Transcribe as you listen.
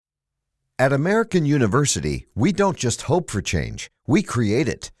At American University, we don't just hope for change, we create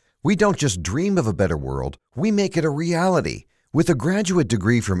it. We don't just dream of a better world, we make it a reality. With a graduate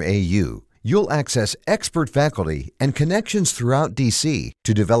degree from AU, you'll access expert faculty and connections throughout DC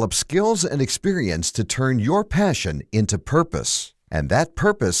to develop skills and experience to turn your passion into purpose. And that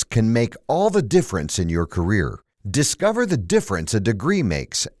purpose can make all the difference in your career. Discover the difference a degree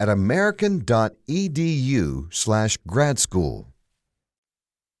makes at american.edu/grad school.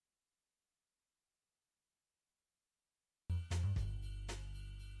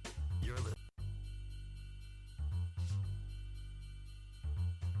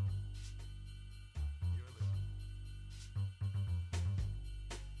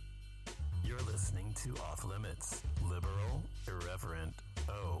 You're listening to Off Limits, liberal, irreverent,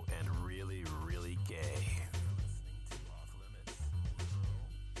 and really, really gay. You're listening to Off Limits, liberal,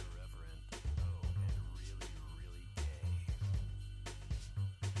 irreverent, and really, really gay.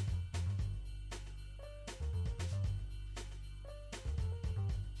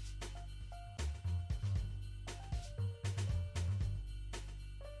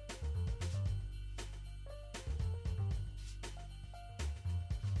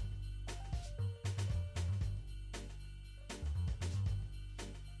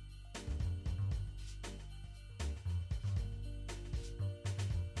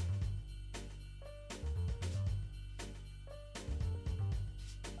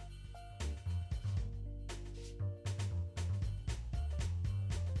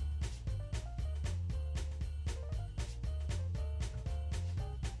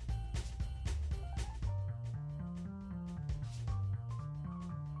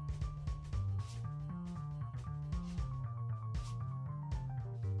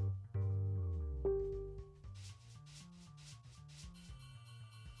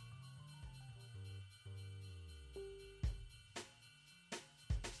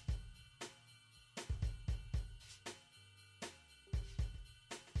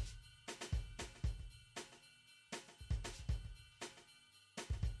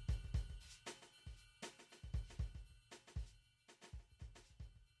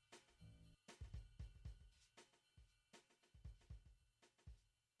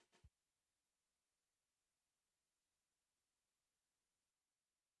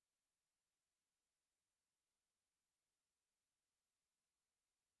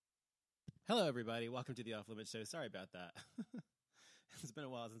 Hello, everybody. Welcome to the Off Limits Show. Sorry about that. It's been a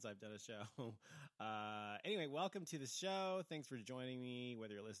while since I've done a show. Anyway, welcome to the show. Thanks for joining me,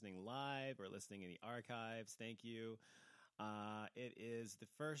 whether you're listening live or listening in the archives. Thank you. It is the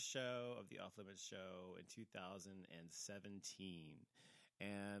first show of the Off Limits Show in 2017.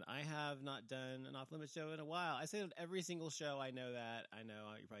 And I have not done an Off Limits show in a while. I say it on every single show. I know that. I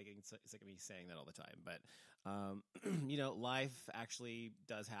know you're probably getting sick of me saying that all the time. But, life actually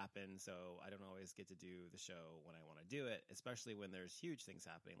does happen. So I don't always get to do the show when I want to do it, especially when there's huge things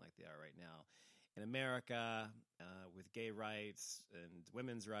happening like they are right now in America with gay rights and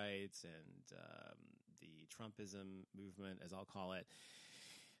women's rights and the Trumpism movement, as I'll call it.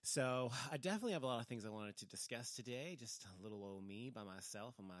 So I definitely have a lot of things I wanted to discuss today, just a little old me by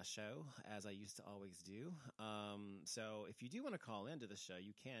myself on my show, as I used to always do. So if you do want to call into the show,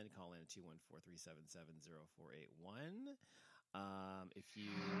 you can call in at 214-377-0481. If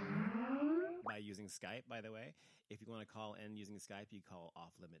you, by using Skype, by the way, if you want to call in using Skype, you call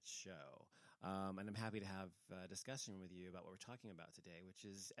Off Limits Show. And I'm happy to have a discussion with you about what we're talking about today, which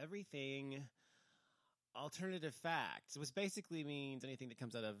is everything alternative facts, which basically means anything that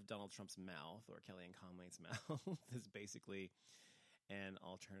comes out of Donald Trump's mouth or Kellyanne Conway's mouth is basically an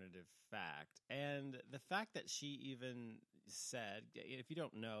alternative fact. And the fact that she even said, if you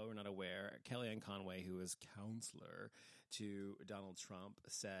don't know or not aware, Kellyanne Conway, who is counselor to Donald Trump,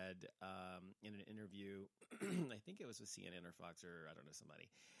 said in an interview, I think it was with CNN or Fox or I don't know, somebody,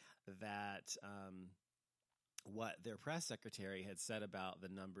 that what their press secretary had said about the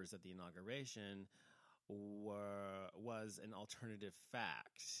numbers at the inauguration was an alternative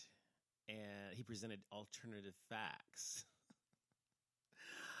fact, and he presented alternative facts.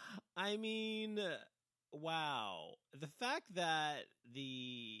 I mean, wow. The fact that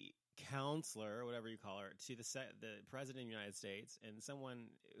the counselor, whatever you call her, to the president of the United States and someone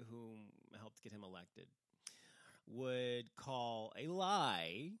who helped get him elected would call a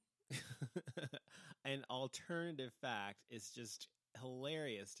lie an alternative fact is just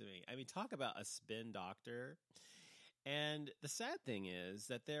hilarious to me. I mean, talk about a spin doctor. And the sad thing is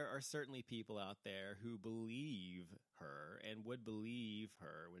that there are certainly people out there who believe her and would believe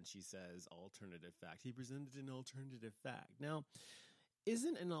her when she says alternative fact. He presented an alternative fact. Now,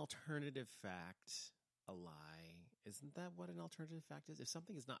 isn't an alternative fact a lie? Isn't that what an alternative fact is? If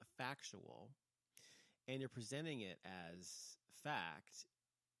something is not factual and you're presenting it as fact,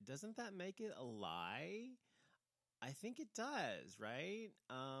 doesn't that make it a lie? I think it does, right?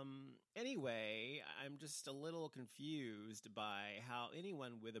 Anyway, I'm just a little confused by how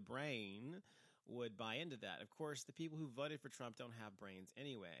anyone with a brain would buy into that. Of course, the people who voted for Trump don't have brains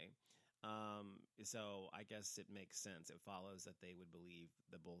anyway. So I guess it makes sense. It follows that they would believe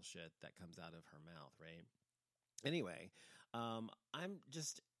the bullshit that comes out of her mouth, right? Anyway, I'm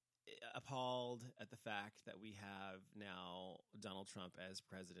just appalled at the fact that we have now Donald Trump as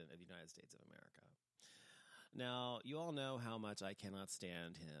president of the United States of America. Now, you all know how much I cannot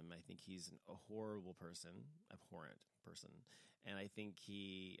stand him. I think he's a horrible person, abhorrent person. And I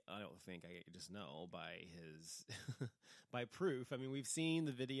just know by his, by proof. I mean, we've seen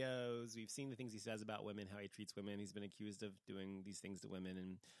the videos, we've seen the things he says about women, how he treats women. He's been accused of doing these things to women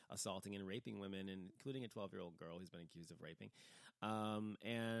and assaulting and raping women, including a 12-year-old girl he's been accused of raping.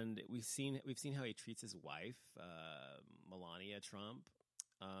 And we've seen how he treats his wife, Melania Trump.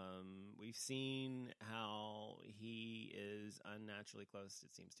 We've seen how he is unnaturally close,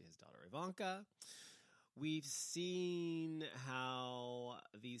 it seems, to his daughter Ivanka. We've seen how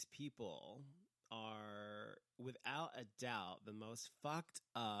these people are, without a doubt, the most fucked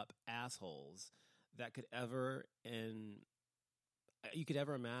up assholes that you could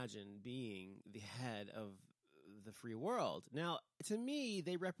ever imagine being the head of the free world. Now, to me,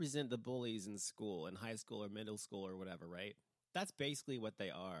 they represent the bullies in school, in high school or middle school or whatever, right? That's basically what they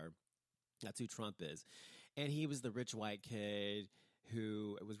are. That's who Trump is. And he was the rich white kid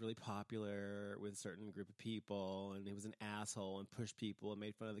who was really popular with a certain group of people, and he was an asshole and pushed people and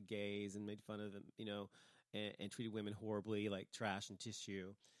made fun of the gays and made fun of them, and treated women horribly like trash and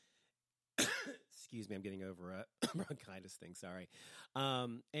tissue. Excuse me, I'm getting over a bronchitis thing, sorry.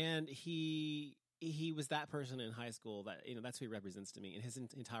 And he was that person in high school that, that's who he represents to me. And his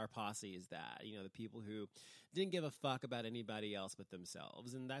entire posse is that, the people who didn't give a fuck about anybody else but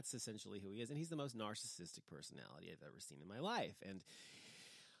themselves. And that's essentially who he is. And he's the most narcissistic personality I've ever seen in my life. And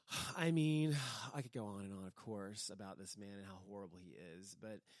I mean, I could go on and on, of course, about this man and how horrible he is.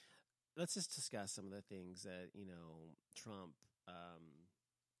 But let's just discuss some of the things that, Trump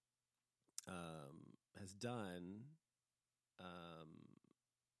has done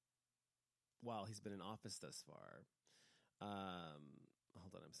while he's been in office thus far.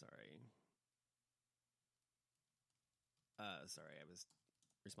 Hold on, I'm sorry. Sorry, I was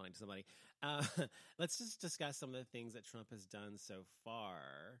responding to somebody. Let's just discuss some of the things that Trump has done so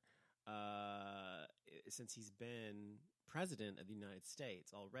far since he's been president of the United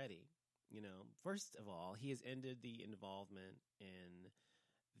States already. First of all, he has ended the involvement in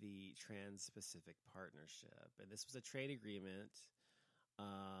the Trans-Pacific Partnership. And this was a trade agreement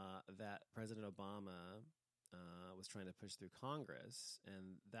that President Obama was trying to push through Congress,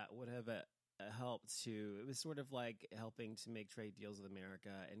 and that would have helped to. It was sort of like helping to make trade deals with America,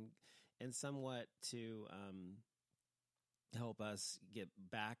 and somewhat to help us get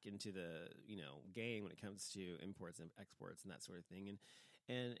back into the game when it comes to imports and exports and that sort of thing,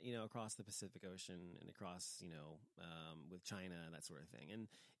 and across the Pacific Ocean and across with China and that sort of thing. And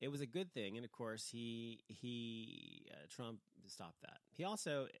it was a good thing. And of course, Trump stopped that. He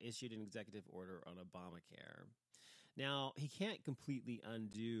also issued an executive order on Obamacare. Now, he can't completely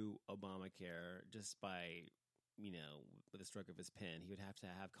undo Obamacare just by, with a stroke of his pen. He would have to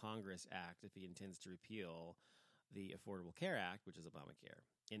have Congress act if he intends to repeal the Affordable Care Act, which is Obamacare,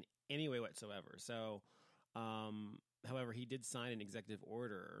 in any way whatsoever. So, however, he did sign an executive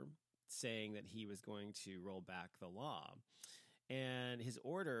order saying that he was going to roll back the law. And his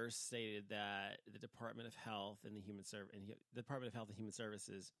order stated that the Department of Health and Human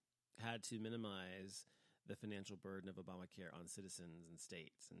Services had to minimize the financial burden of Obamacare on citizens and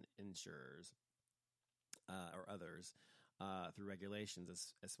states and insurers or others through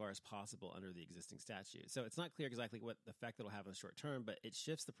regulations as far as possible under the existing statute. So it's not clear exactly what effect it'll have in the short term, but it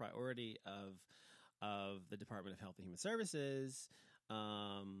shifts the priority of the Department of Health and Human Services,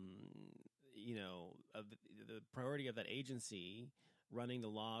 of the priority of that agency running the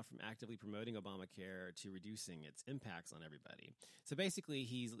law from actively promoting Obamacare to reducing its impacts on everybody. So basically,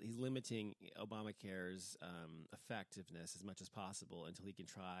 he's limiting Obamacare's effectiveness as much as possible until he can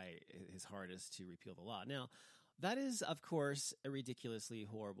try his hardest to repeal the law. Now, that is, of course, a ridiculously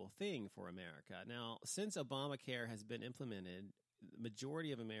horrible thing for America. Now, since Obamacare has been implemented, the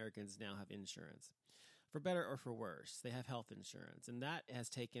majority of Americans now have insurance. For better or for worse, they have health insurance, and that has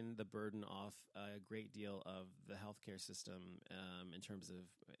taken the burden off a great deal of the healthcare system in terms of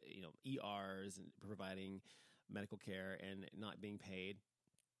ERs and providing medical care and not being paid.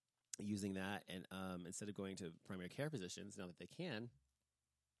 using that, and instead of going to primary care physicians now that they can.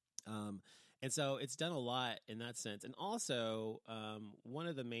 And so it's done a lot in that sense. And also, one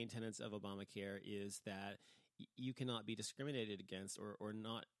of the main tenets of Obamacare is that you cannot be discriminated against or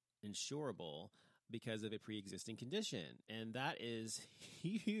not insurable because of a pre-existing condition. And that is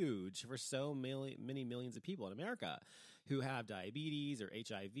huge for so many millions of people in America who have diabetes or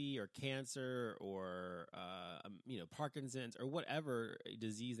HIV or cancer or, Parkinson's or whatever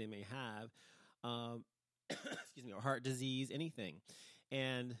disease they may have, excuse me, or heart disease, anything.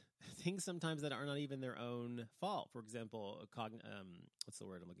 And things sometimes that are not even their own fault. For example, what's the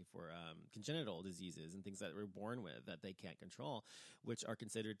word I'm looking for? Congenital diseases and things that we're born with that they can't control, which are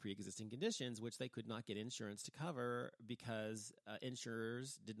considered pre-existing conditions, which they could not get insurance to cover because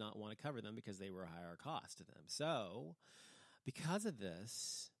insurers did not want to cover them because they were a higher cost to them. So because of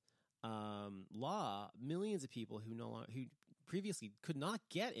this law, millions of people who previously could not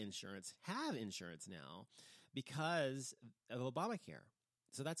get insurance have insurance now because of Obamacare.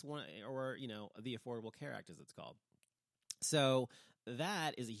 So that's one, or, the Affordable Care Act, as it's called. So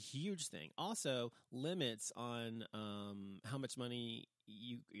that is a huge thing. Also, limits on how much money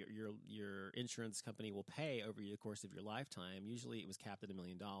your insurance company will pay over the course of your lifetime. Usually, it was capped at $1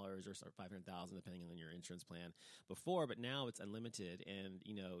 million or $500,000, depending on your insurance plan before. But now it's unlimited, and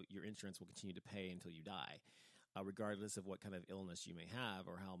your insurance will continue to pay until you die, regardless of what kind of illness you may have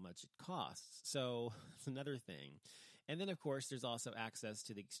or how much it costs. So it's another thing. And then, of course, there's also access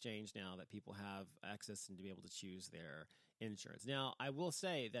to the exchange now that people have access and to be able to choose their insurance. Now, I will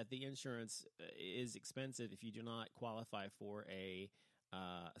say that the insurance is expensive if you do not qualify for a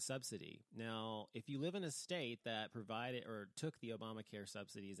subsidy. Now, if you live in a state that provided or took the Obamacare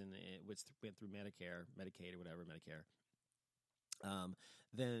subsidies and which went through Medicare, Medicaid, or whatever, Medicare,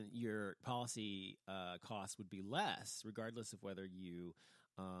 then your policy cost would be less, regardless of whether you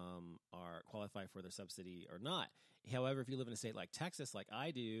are qualified for the subsidy or not. However, if you live in a state like Texas, like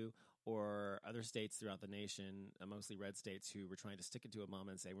I do, or other states throughout the nation, mostly red states, who were trying to stick it to Obama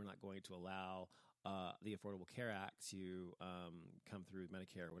and say we're not going to allow the Affordable Care Act to come through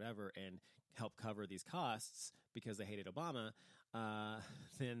Medicare or whatever and help cover these costs because they hated Obama,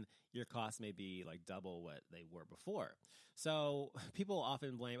 then your costs may be like double what they were before. So people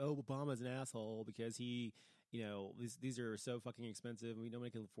often blame, Obama's an asshole because he, these are so fucking expensive and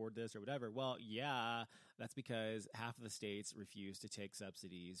nobody can afford this or whatever. Well, yeah, that's because half of the states refuse to take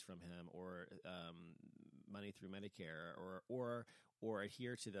subsidies from him or money through Medicare or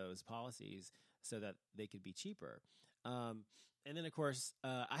adhere to those policies so that they could be cheaper. And then, of course,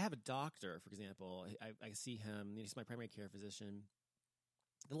 I have a doctor, for example. I see him. He's my primary care physician.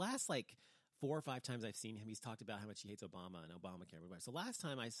 The last, 4 or 5 times I've seen him, he's talked about how much he hates Obama and Obamacare. So last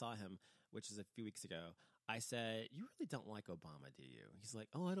time I saw him, which is a few weeks ago, I said, "You really don't like Obama, do you?" He's like,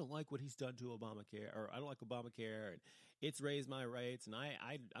 "Oh, I don't like what he's done to Obamacare, or I don't like Obamacare, and it's raised my rates, and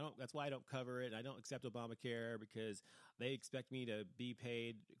I don't. That's why I don't cover it. And I don't accept Obamacare because they expect me to be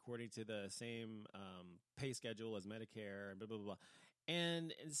paid according to the same pay schedule as Medicare, and blah blah blah."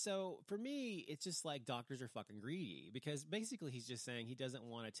 And so for me, it's just like doctors are fucking greedy because basically he's just saying he doesn't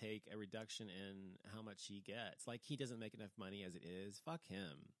want to take a reduction in how much he gets. Like he doesn't make enough money as it is. Fuck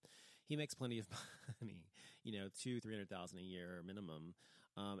him. He makes plenty of money, $200,000-$300,000 a year minimum.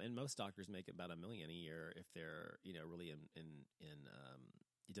 And most doctors make about $1 million a year if they're, really in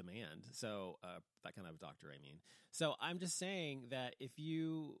demand. So that kind of doctor, I mean. So I'm just saying that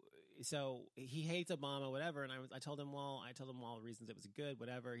so he hates Obama, whatever. And I told him all the reasons it was good,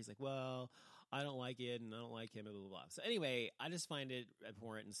 whatever. He's like, well, I don't like it and I don't like him, blah, blah, blah. So anyway, I just find it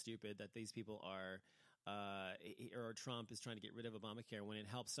abhorrent and stupid that these people are, or Trump is trying to get rid of Obamacare when it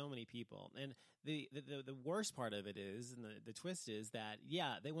helps so many people. And the worst part of it is, and the twist is that,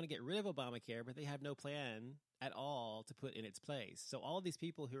 yeah, they want to get rid of Obamacare, but they have no plan at all to put in its place. So all of these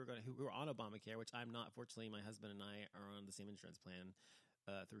people who are on Obamacare, which I'm not, fortunately, my husband and I are on the same insurance plan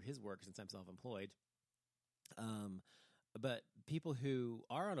through his work since I'm self-employed. But people who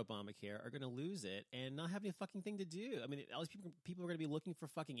are on Obamacare are going to lose it and not have any fucking thing to do. I mean, all these people are going to be looking for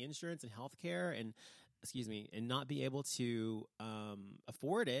fucking insurance and healthcare and not be able to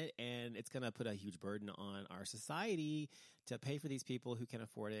afford it. And it's going to put a huge burden on our society to pay for these people who can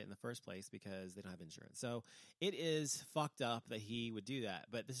afford it in the first place because they don't have insurance. So it is fucked up that he would do that.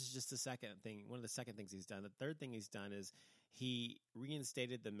 But this is just the second thing. One of the second things he's done. The third thing he's done is he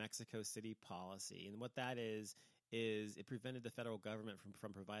reinstated the Mexico City policy. And what that is it prevented the federal government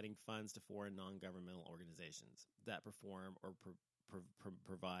from providing funds to foreign non-governmental organizations that perform or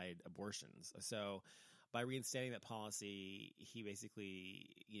provide abortions. So by reinstating that policy, he basically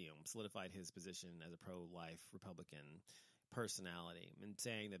solidified his position as a pro-life Republican personality and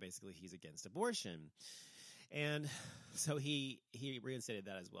saying that basically he's against abortion. And so he reinstated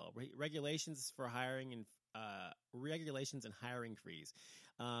that as well. Regulations for hiring and regulations and hiring freeze.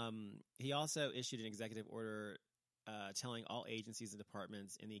 He also issued an executive order telling all agencies and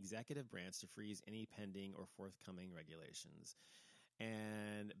departments in the executive branch to freeze any pending or forthcoming regulations.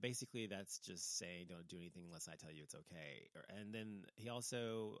 And basically that's just saying don't do anything unless I tell you it's okay. And then he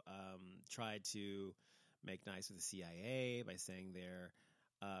also tried to make nice with the CIA by saying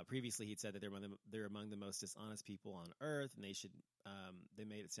previously he'd said that they're among the most dishonest people on earth, and they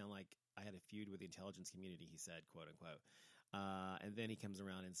made it sound like I had a feud with the intelligence community, he said, quote unquote. And then he comes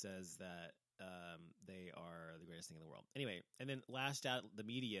around and says that they are the greatest thing in the world. Anyway, and then lashed out the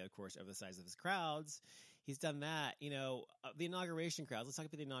media, of course, over the size of his crowds. He's done that. The inauguration crowds. Let's talk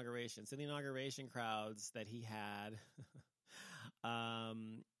about the inauguration. So the inauguration crowds that he had,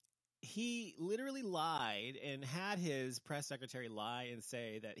 he literally lied and had his press secretary lie and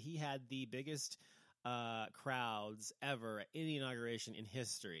say that he had the biggest crowds ever at any inauguration in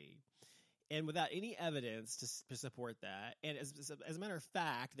history. And without any evidence to support that, and as a matter of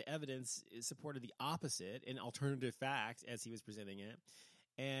fact, the evidence supported the opposite, an alternative fact as he was presenting it.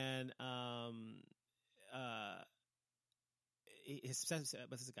 And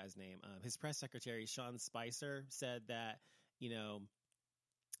what's this guy's name? His press secretary, Sean Spicer, said that it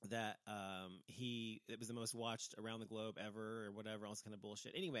was the most watched around the globe ever, or whatever, all this kind of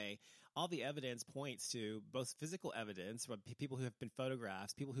bullshit. Anyway, all the evidence points to both physical evidence from people who have been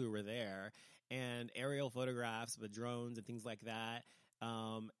photographed, people who were there, and aerial photographs with drones and things like that,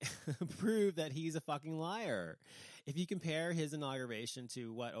 prove that he's a fucking liar. If you compare his inauguration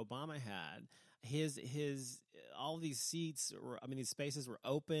to what Obama had, all these seats these spaces were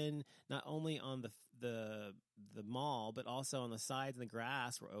open, not only on the mall, but also on the sides, and the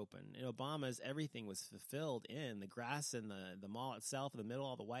grass were open. In Obama's, everything was filled in. The grass in the mall itself, in the middle,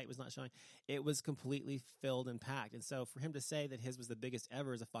 all the white was not showing. It was completely filled and packed. And so for him to say that his was the biggest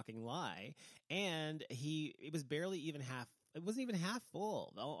ever is a fucking lie. And it was barely even half. It wasn't even half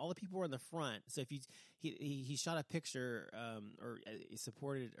full. All the people were in the front. So if he shot a picture, or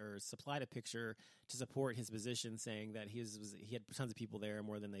supported or supplied a picture to support his position, saying that he had tons of people there,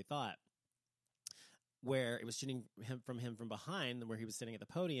 more than they thought. Where it was shooting from behind, where he was sitting at the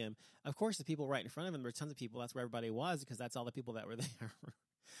podium. Of course, the people right in front of him, there were tons of people. That's where everybody was, because that's all the people that were there.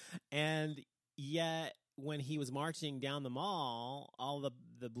 And yet, when he was marching down the mall, all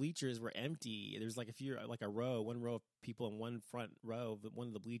the bleachers were empty. There's one row of people in one front row of one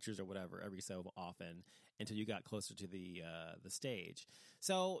of the bleachers or whatever every so often until you got closer to the stage.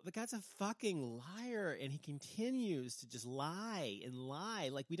 So the guy's a fucking liar, and he continues to just lie and lie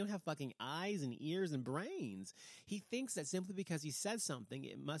like we don't have fucking eyes and ears and brains. He thinks that simply because he said something,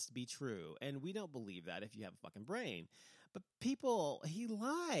 it must be true, and we don't believe that if you have a fucking brain. But he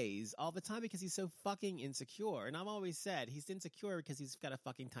lies all the time because he's so fucking insecure. And I've always said he's insecure because he's got a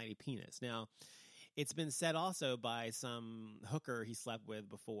fucking tiny penis. Now, it's been said also by some hooker he slept with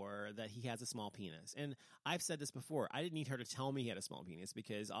before that he has a small penis. And I've said this before. I didn't need her to tell me he had a small penis,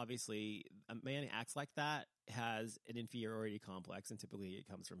 because obviously a man who acts like that has an inferiority complex, and typically it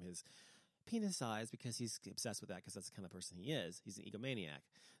comes from his penis size, because he's obsessed with that, because that's the kind of person he is. He's an egomaniac.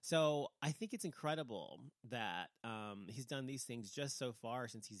 So I think it's incredible that he's done these things just so far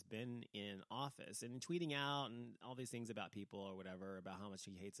since he's been in office, and tweeting out and all these things about people or whatever, about how much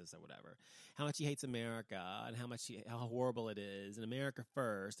he hates us or whatever, how much he hates America, and how horrible it is, and America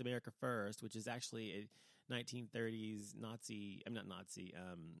first, which is actually a 1930s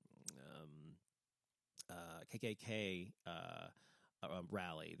KKK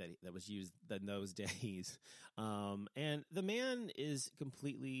rally that was used in those days. And the man is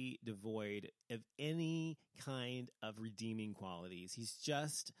completely devoid of any kind of redeeming qualities. He's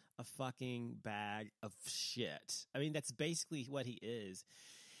just a fucking bag of shit. I mean, that's basically what he is.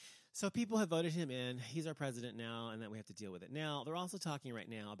 So people have voted him in. He's our president now, and that we have to deal with it. Now, they're also talking right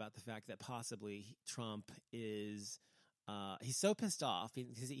now about the fact that possibly Trump is he's so pissed off.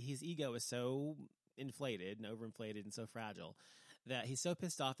 His ego is so inflated and overinflated and so fragile that he's so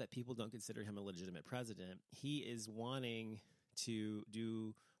pissed off that people don't consider him a legitimate president. He is wanting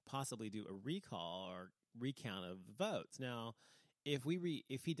to possibly do a recall or recount of votes. Now, if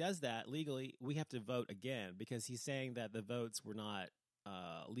he does that legally, we have to vote again, because he's saying that the votes were not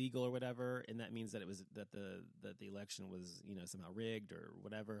legal or whatever, and that means that the election was somehow rigged or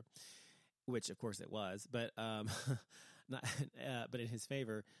whatever, which of course it was, but but in his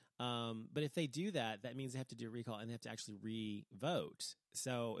favor. But if they do that, that means they have to do a recall, and they have to actually re-vote.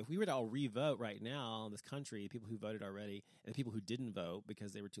 So if we were to all re-vote right now in this country, people who voted already and the people who didn't vote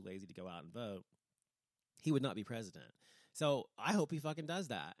because they were too lazy to go out and vote, he would not be president. So I hope he fucking does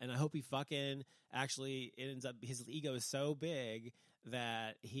that. And I hope he fucking actually ends up, his ego is so big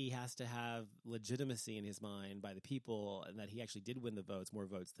that he has to have legitimacy in his mind by the people and that he actually did win the votes, more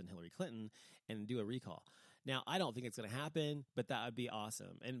votes than Hillary Clinton, and do a recall. Now, I don't think it's going to happen, but that would be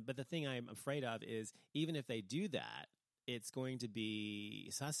awesome. But the thing I'm afraid of is even if they do that, it's going to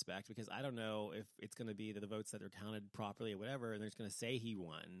be suspect because I don't know if it's going to be the votes that are counted properly or whatever, and they're just going to say he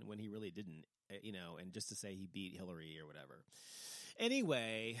won when he really didn't, and just to say he beat Hillary or whatever.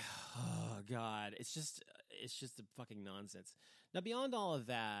 Anyway, oh God, it's just a fucking nonsense. Now, beyond all of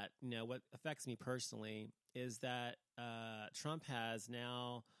that, what affects me personally is that Trump has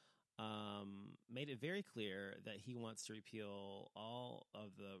now made it very clear that he wants to repeal all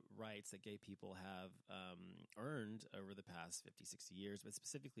of the rights that gay people have earned over the past 50, 60 years, but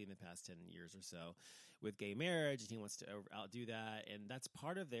specifically in the past 10 years or so with gay marriage, and he wants to outdo that, and that's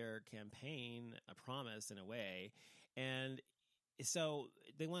part of their campaign, a promise in a way, and so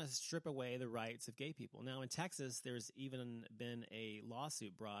they want to strip away the rights of gay people. Now in Texas, there's even been a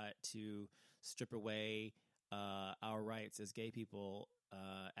lawsuit brought to strip away our rights as gay people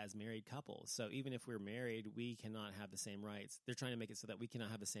as married couples. So even if we're married, we cannot have the same rights. They're trying to make it so that we cannot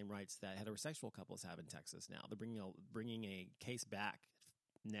have the same rights that heterosexual couples have in Texas now. They're bringing a case back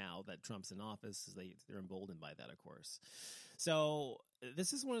now that Trump's in office. They're emboldened by that, of course. So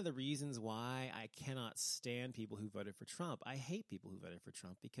this is one of the reasons why I cannot stand people who voted for Trump. I hate people who voted for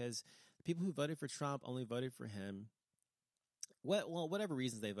Trump because the people who voted for Trump only voted for him whatever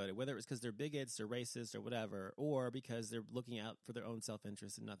reasons they voted, whether it was because they're bigots or racist or whatever, or because they're looking out for their own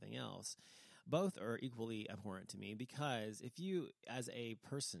self-interest and nothing else. Both are equally abhorrent to me because if you, as a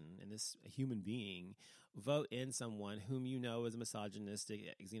person and this human being, vote in someone whom you know is a misogynistic,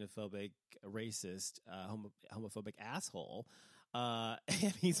 xenophobic, racist, homophobic asshole, and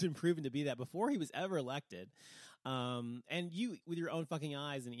he's been proven to be that before he was ever elected, and you, with your own fucking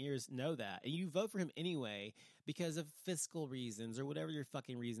eyes and ears, know that, and you vote for him anyway because of fiscal reasons or whatever your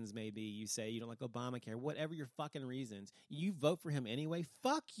fucking reasons may be. You say you don't like Obamacare, whatever your fucking reasons, you vote for him anyway.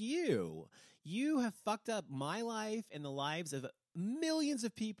 Fuck you. You have fucked up my life and the lives of millions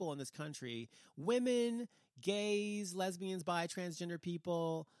of people in this country, women, gays, lesbians, bi, transgender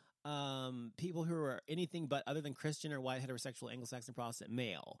people, people who are anything but other than Christian or white, heterosexual, Anglo-Saxon, Protestant,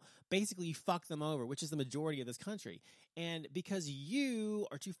 male. Basically, you fuck them over, which is the majority of this country. And because you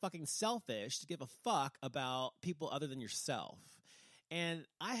are too fucking selfish to give a fuck about people other than yourself. And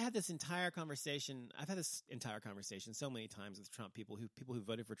I've had this entire conversation so many times with Trump people who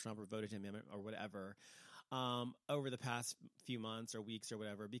voted for Trump or voted him in or whatever, over the past few months or weeks or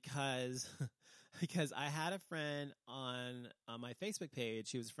whatever, because I had a friend on my Facebook page.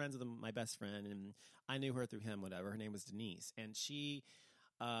 She was friends with my best friend, and I knew her through him, whatever. Her name was Denise, and she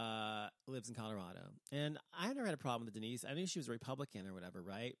lives in Colorado. And I never had a problem with Denise. I knew she was a Republican or whatever,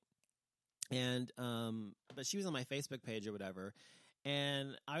 right? And but she was on my Facebook page or whatever,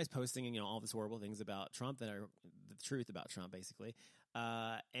 and I was posting, all this horrible things about Trump that are the truth about Trump, basically.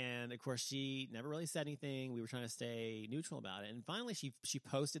 And of course, she never really said anything. We were trying to stay neutral about it. And finally, she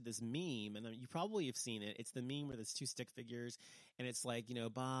posted this meme, and you probably have seen it. It's the meme where there's two stick figures, and it's like,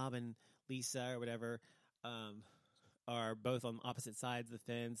 Bob and Lisa or whatever, are both on opposite sides of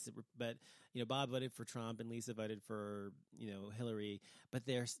the fence. But, Bob voted for Trump and Lisa voted for, Hillary, but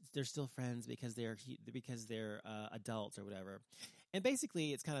they're still friends because they're adults or whatever. And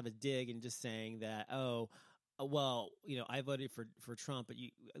basically, it's kind of a dig and just saying that, I voted for Trump, but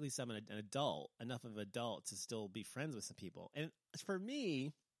at least I'm an adult, enough of an adult to still be friends with some people. And for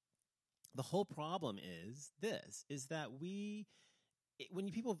me, the whole problem is that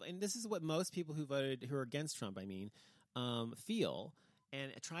and this is what most people who are against Trump, feel,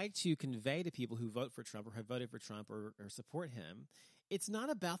 and try to convey to people who vote for Trump or have voted for Trump or support him. It's not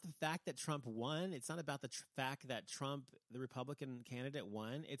about the fact that Trump won. It's not about the fact that Trump, the Republican candidate,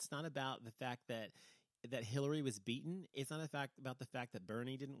 won. It's not about the fact that Hillary was beaten. It's not about the fact that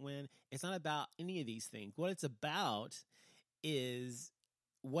Bernie didn't win. It's not about any of these things. What it's about is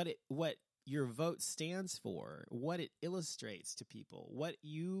what your vote stands for, what it illustrates to people, what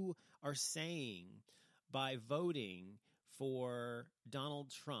you are saying by voting for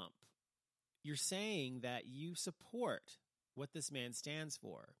Donald Trump. You're saying that you support what this man stands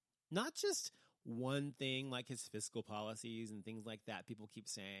for, not just one thing like his fiscal policies and things like that people keep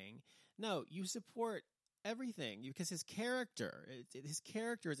saying. No, you support everything because his character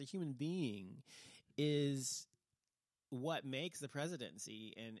as a human being is what makes the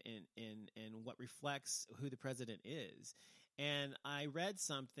presidency and what reflects who the president is. And I read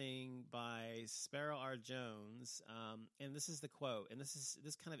something by Sparrow R. Jones, and this is the quote, and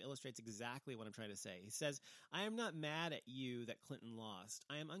this kind of illustrates exactly what I'm trying to say. He says, "I am not mad at you that Clinton lost.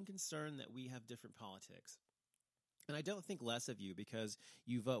 I am unconcerned that we have different politics. And I don't think less of you because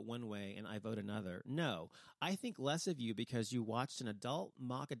you vote one way and I vote another. No, I think less of you because you watched an adult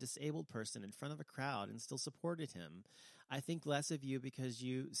mock a disabled person in front of a crowd and still supported him. I think less of you because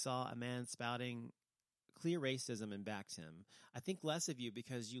you saw a man spouting clear racism and backed him. I think less of you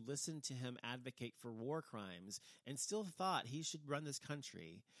because you listened to him advocate for war crimes and still thought he should run this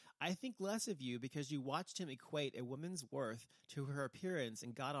country. I think less of you because you watched him equate a woman's worth to her appearance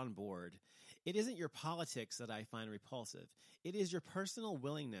and got on board. It isn't your politics that I find repulsive. It is your personal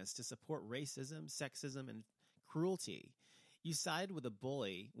willingness to support racism, sexism, and cruelty. You sided with a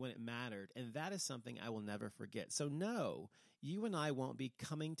bully when it mattered, and that is something I will never forget. So no, you and I won't be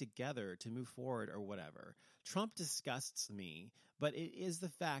coming together to move forward or whatever. Trump disgusts me, but it is the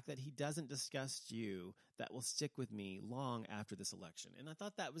fact that he doesn't disgust you that will stick with me long after this election." And I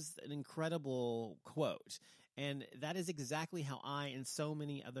thought that was an incredible quote. And that is exactly how I and so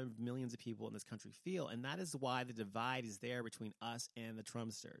many other millions of people in this country feel. And that is why the divide is there between us and the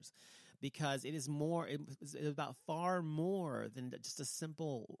Trumpsters. Because it is about far more than just a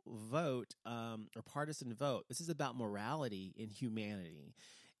simple vote or partisan vote. This is about morality and humanity,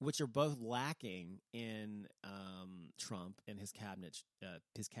 which are both lacking in Trump and his cabinet.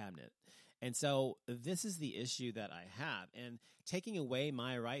 And so this is the issue that I have. And taking away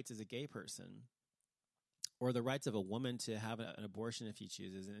my rights as a gay person, or the rights of a woman to have an abortion if he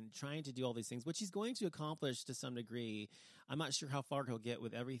chooses, and trying to do all these things, which he's going to accomplish to some degree. I'm not sure how far he'll get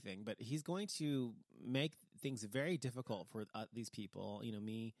with everything, but he's going to make things very difficult for these people,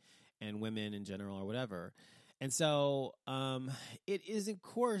 me and women in general or whatever. And so it is, of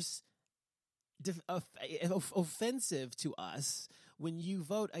course, offensive to us when you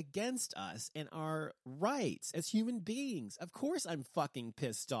vote against us and our rights as human beings. Of course I'm fucking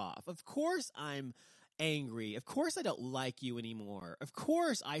pissed off. Of course I'm angry. Of course I don't like you anymore. Of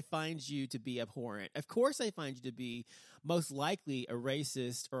course I find you to be abhorrent. Of course I find you to be most likely a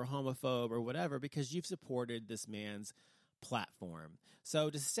racist or a homophobe or whatever, because you've supported this man's platform. So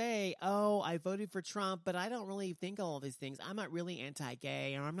to say, oh, I voted for Trump, but I don't really think all these things. I'm not really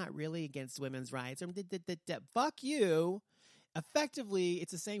anti-gay, or I'm not really against women's rights, or fuck you. Effectively,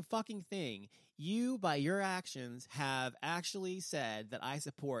 it's the same fucking thing. You, by your actions, have actually said that I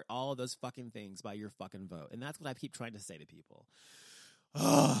support all of those fucking things by your fucking vote. And that's what I keep trying to say to people.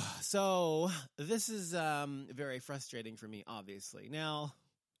 So this is very frustrating for me, obviously. Now,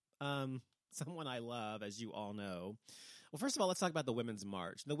 someone I love, as you all know. Well, first of all, let's talk about the Women's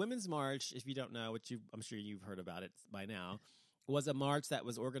March. The Women's March, if you don't know, which I'm sure you've heard about it by now, was a march that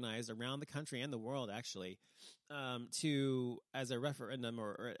was organized around the country and the world, actually, as a referendum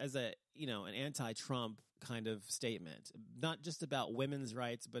or as an anti-Trump kind of statement, not just about women's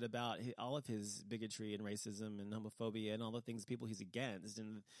rights, but about all of his bigotry and racism and homophobia and all the things people he's against,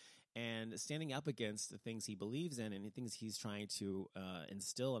 and standing up against the things he believes in and the things he's trying to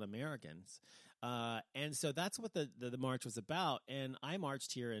instill in Americans. And so that's what the march was about. And I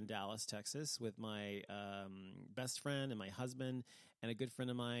marched here in Dallas, Texas, with my best friend and my husband and a good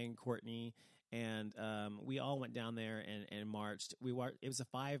friend of mine, Courtney. And we all went down there and marched. It was a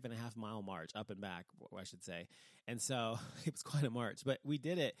 5.5 mile march up and back, I should say. And so it was quite a march, but we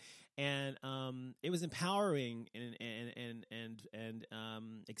did it. And it was empowering and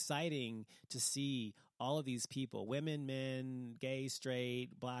exciting to see all of these people, women, men, gay,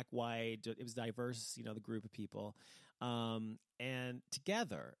 straight, black, white. It was diverse, the group of people, and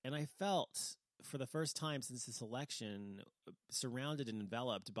together. And I felt, for the first time since this election, surrounded and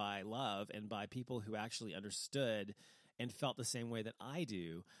enveloped by love and by people who actually understood and felt the same way that I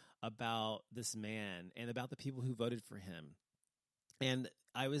do about this man and about the people who voted for him. And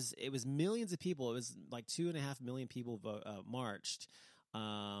it was millions of people. It was like 2.5 million people marched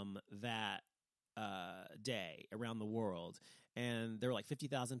that day around the world. And there were like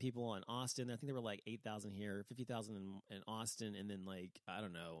 50,000 people in Austin. I think there were like 8,000 here, 50,000 in Austin, and then I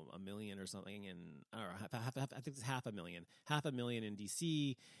don't know, 1 million or something. And I don't know, I think it's 500,000 in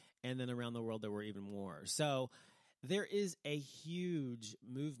DC. And then around the world, there were even more. So there is a huge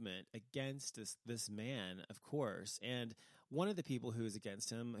movement against this man, of course. And one of the people who is against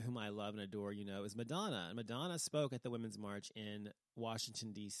him, whom I love and adore, is Madonna. And Madonna spoke at the Women's March in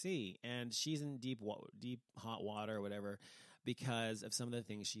Washington, D.C. And she's in deep hot water or whatever because of some of the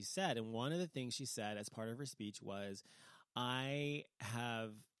things she said. And one of the things she said as part of her speech was, I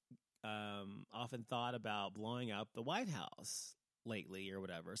have often thought about blowing up the White House. lately or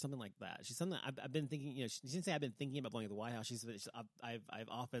whatever, something like that. She's something I've been thinking, you know, she didn't say I've been thinking about blowing up the White House. I've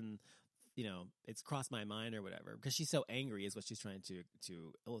often, you know, it's crossed my mind or whatever, because she's so angry is what she's trying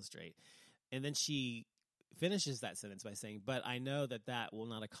to illustrate. And then she finishes that sentence by saying, but I know that will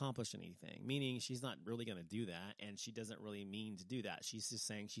not accomplish anything, meaning she's not really going to do that, and she doesn't really mean to do that. She's just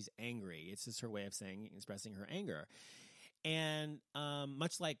saying she's angry. It's just her way of expressing her anger. And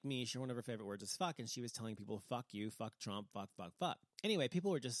much like me, one of her favorite words is fuck, and she was telling people, fuck you, fuck Trump, fuck, fuck, fuck. Anyway,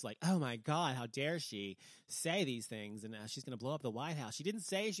 people were just like, oh my God, how dare she say these things, and she's going to blow up the White House. She didn't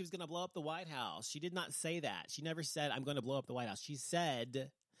say she was going to blow up the White House. She did not say that. She never said, I'm going to blow up the White House. She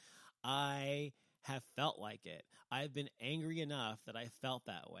said, I have felt like it. I've been angry enough that I felt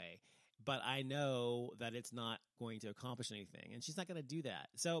that way. But I know that it's not going to accomplish anything. And she's not going to do that.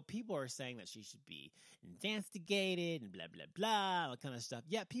 So people are saying that she should be investigated and blah, blah, blah, all kind of stuff.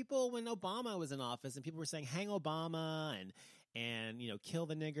 Yeah, people, when Obama was in office and people were saying, hang Obama and you know, kill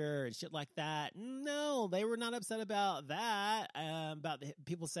the nigger and shit like that. No, they were not upset about that, about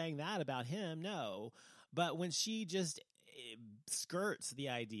people saying that about him. No. But when she just skirts the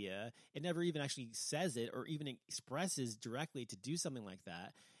idea, it never even actually says it or even expresses directly to do something like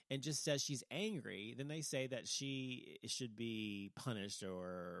that, and just says she's angry, then they say that she should be punished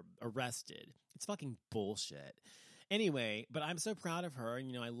or arrested. It's fucking bullshit. Anyway, but I'm so proud of her, and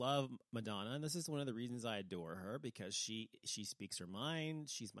you know, I love Madonna, and this is one of the reasons I adore her, because she speaks her mind.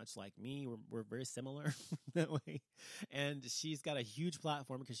 She's much like me. We're very similar that way, and she's got a huge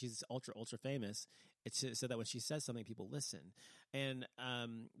platform because she's ultra famous. It's so that when she says something, people listen. And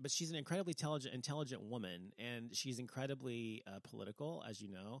but she's an incredibly intelligent woman, and she's incredibly political, as you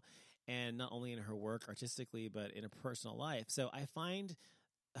know, and not only in her work artistically, but in her personal life. So I find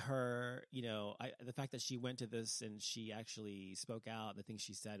her, you know, the fact that she went to this and she actually spoke out, the things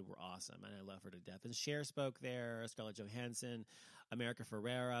she said were awesome, and I love her to death. And Cher spoke there, Scarlett Johansson, America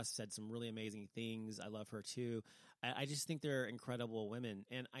Ferrera said some really amazing things. I love her too. I just think they're incredible women,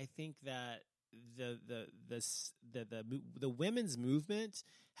 and I think that the women's movement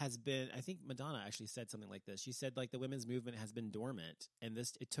has been, I think Madonna actually said something like this. She said, like, the women's movement has been dormant, and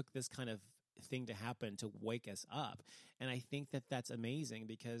it took this kind of thing to happen to wake us up. And I think that that's amazing,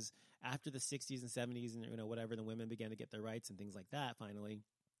 because after the 60s and 70s and, you know, whatever, the women began to get their rights and things like that finally,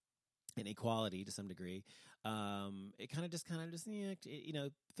 and equality to some degree, it kind of just you know,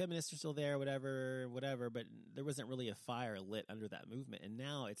 feminists are still there, whatever, but there wasn't really a fire lit under that movement, and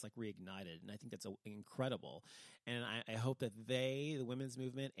now it's like reignited, and I think that's incredible. And I hope that the women's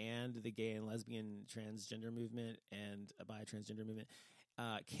movement and the gay and lesbian transgender movement and bi-transgender movement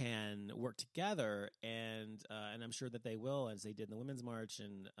can work together, and I'm sure that they will, as they did in the Women's March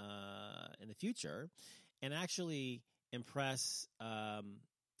and in the future, and actually impress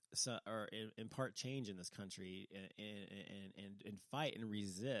or impart change in this country, and fight and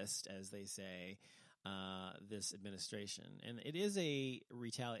resist, as they say, this administration. And it is a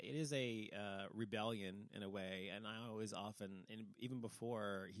rebellion in a way. And I always often, and even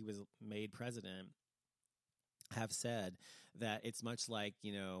before he was made president, have said that it's much like,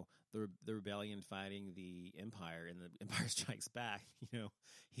 you know, the rebellion fighting the Empire, and the Empire Strikes Back. You know,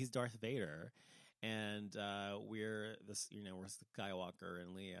 he's Darth Vader, and we're Skywalker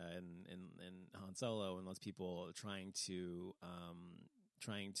and Leia and Han Solo and those people trying to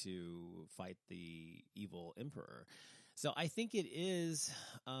fight the evil Emperor. So I think it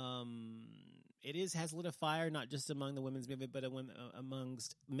has lit a fire, not just among the women's movement, but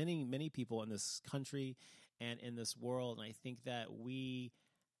amongst many people in this country and in this world. And I think that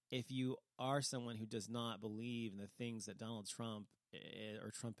if you are someone who does not believe in the things that Donald Trump,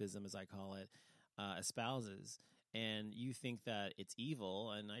 or Trumpism as I call it, espouses, and you think that it's evil,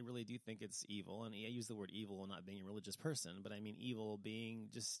 and I really do think it's evil, and I use the word evil not being a religious person, but I mean evil being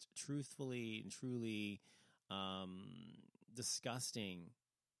just truthfully and truly disgusting,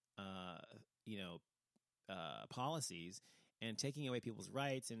 policies, and taking away people's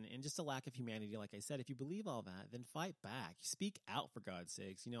rights, and just a lack of humanity. Like I said, if you believe all that, then fight back. Speak out, for God's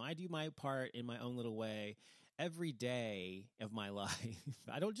sakes. You know, I do my part in my own little way every day of my life.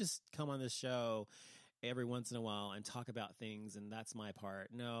 I don't just come on this show every once in a while and talk about things, and that's my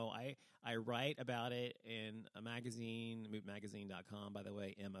part. No, I write about it in a magazine, mootmagazine.com, by the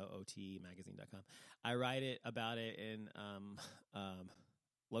way, MOOT magazine.com. I write about it in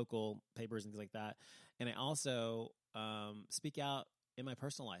local papers and things like that. And I also speak out in my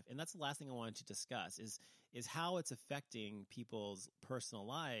personal life. And that's the last thing I wanted to discuss is how it's affecting people's personal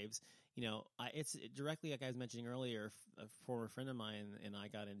lives. You know, it's directly, like I was mentioning earlier, a former friend of mine and I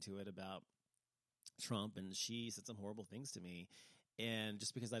got into it about Trump, and she said some horrible things to me, and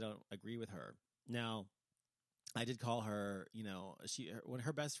just because I don't agree with her. Now, I did call her, when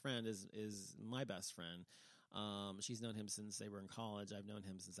her best friend is my best friend. She's known him since they were in college. I've known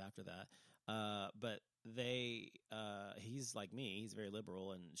him since after that. But he's like me. He's very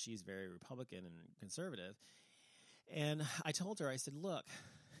liberal, and she's very Republican and conservative. And I told her, I said, look,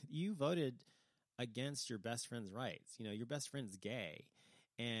 you voted against your best friend's rights. Your best friend's gay,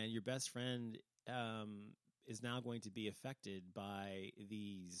 and your best friend is now going to be affected by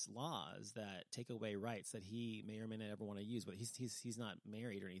these laws that take away rights that he may or may not ever want to use. But he's not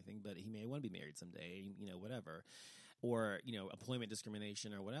married or anything, but he may want to be married someday, whatever, or employment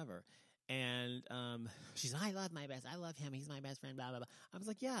discrimination or whatever. And she's, I love him. He's my best friend. Blah blah blah. I was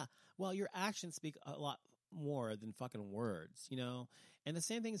like, yeah. Well, your actions speak a lot more than fucking words, And the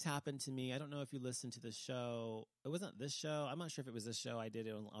same thing's happened to me. I don't know if you listened to the show. It wasn't this show. I'm not sure if it was this show. I did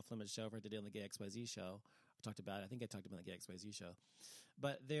it on Off Limits show, or I did it on the Gay XYZ show. I talked about it. I think I talked about the Gay XYZ show.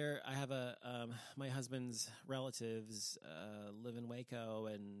 But there, I have my husband's relatives live in Waco,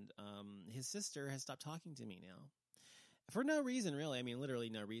 and his sister has stopped talking to me now. For no reason, really. I mean, literally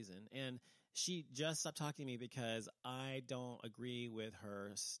no reason. And she just stopped talking to me because I don't agree with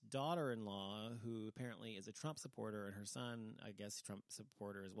her daughter-in-law, who apparently is a Trump supporter, and her son, I guess, Trump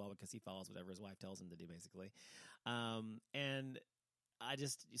supporter as well, because he follows whatever his wife tells him to do, basically. And I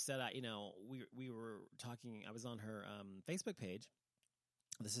just said, we were talking. I was on her Facebook page.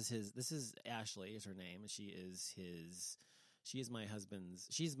 This is Ashley is her name. She is my husband's.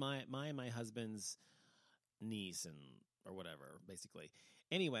 She's my husband's niece or whatever, basically.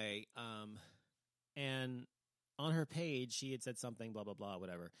 Anyway, and on her page, she had said something, blah, blah, blah,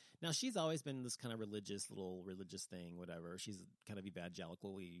 whatever. Now, she's always been this kind of religious thing, whatever. She's kind of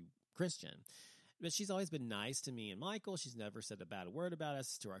evangelically Christian. But she's always been nice to me and Michael. She's never said a bad word about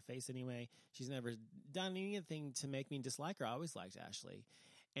us, to our face anyway. She's never done anything to make me dislike her. I always liked Ashley.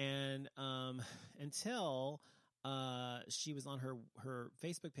 And until she was on her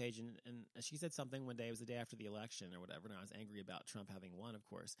Facebook page, and she said something one day. It was the day after the election or whatever, and I was angry about Trump having won, of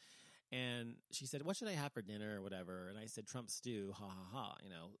course. And she said, what should I have for dinner or whatever? And I said, Trump stew, ha ha ha,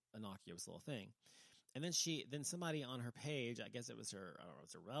 innocuous little thing. And then somebody on her page, I guess it was her, I don't know, it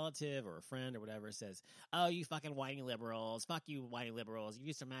was a relative or a friend or whatever, says, oh, you fucking whiny liberals, fuck you whiny liberals,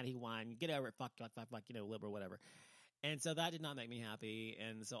 you're so mad he won, get over it, fuck, liberal, whatever. And so that did not make me happy.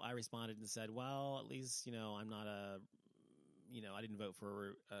 And so I responded and said, well, at least, I'm not I didn't vote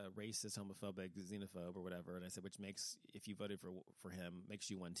for a racist, homophobic, xenophobe or whatever. And I said, which makes, if you voted for him, makes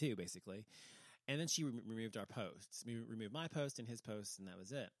you one too, basically. And then she removed our posts, removed my post and his post, and that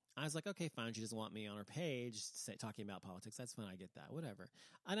was it. I was like, okay, fine. She doesn't want me on her page talking about politics. That's fine. I get that. Whatever.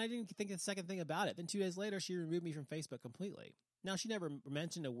 And I didn't think a second thing about it. Then 2 days later, she removed me from Facebook completely. Now, she never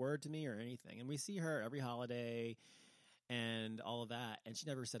mentioned a word to me or anything. And we see her every holiday and all of that, and she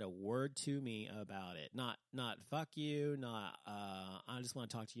never said a word to me about it. Not fuck you, not I just want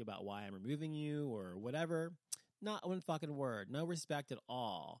to talk to you about why I'm removing you or whatever. Not one fucking word. No respect at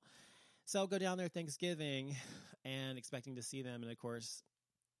all. So I'll go down there Thanksgiving and expecting to see them, and of course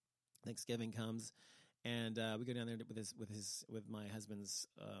Thanksgiving comes, and we go down there with my husband's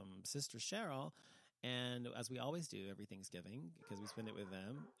sister Cheryl, and as we always do every Thanksgiving, because we spend it with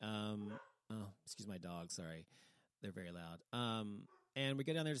them. Excuse my dog, sorry. They're very loud. And we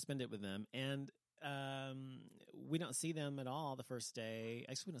go down there to spend it with them. And we don't see them at all the first day.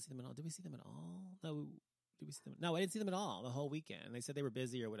 Actually, we don't see them at all. Did we see them at all? No. Did we see them? No, I didn't see them at all the whole weekend. They said they were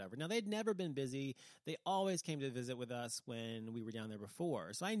busy or whatever. Now, they'd never been busy. They always came to visit with us when we were down there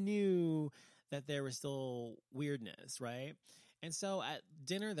before. So I knew that there was still weirdness, right? And so at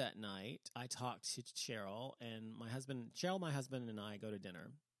dinner that night, I talked to Cheryl and my husband. Cheryl, my husband, and I go to dinner.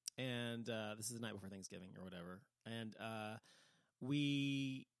 And this is the night before Thanksgiving or whatever. And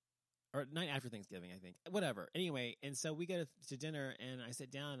or night after Thanksgiving, I think. Whatever. Anyway, and so we go to dinner, and I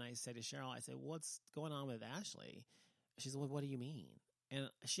sit down, and I say to Cheryl, I said, what's going on with Ashley? She said, well, what do you mean? And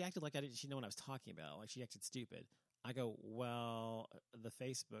she acted like she didn't know what I was talking about. Like, she acted stupid. I go, well, the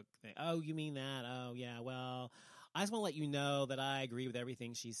Facebook thing. Oh, you mean that? Oh, yeah, well, I just want to let you know that I agree with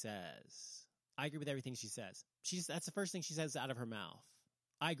everything she says. I agree with everything she says. That's the first thing she says out of her mouth.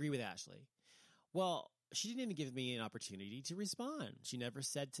 I agree with Ashley. Well, she didn't even give me an opportunity to respond. She never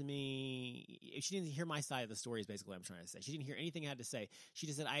said to me, she didn't hear my side of the story is basically what I'm trying to say. She didn't hear anything I had to say. She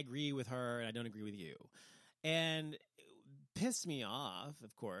just said, I agree with her and I don't agree with you. And it pissed me off,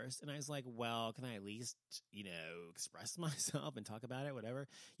 of course. And I was like, well, can I at least, express myself and talk about it, whatever?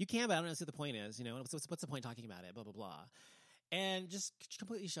 You can, but I don't know what the point is, what's the point talking about it, blah, blah, blah. and just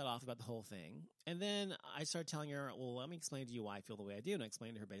completely shut off about the whole thing. And then I started telling her, well, let me explain to you why I feel the way I do. And I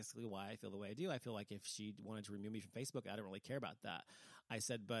explained to her basically why I feel the way I do. I feel like if she wanted to remove me from Facebook, I don't really care about that. I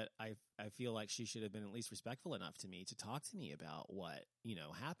said, but I feel like she should have been at least respectful enough to me to talk to me about what,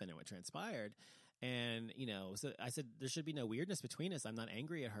 happened and what transpired. And, so I said, there should be no weirdness between us. I'm not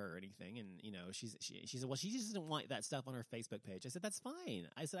angry at her or anything. And, she said, well, she just didn't want that stuff on her Facebook page. I said, that's fine.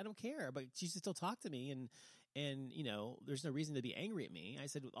 I said, I don't care, but she should still talk to me. And there's no reason to be angry at me. I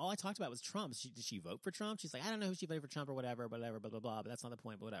said, all I talked about was Trump. Did she vote for Trump? She's like, I don't know who she voted for Trump or whatever, blah, blah, blah, but that's not the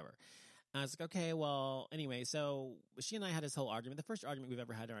point, but whatever. And I was like, okay, well, anyway, so she and I had this whole argument, the first argument we've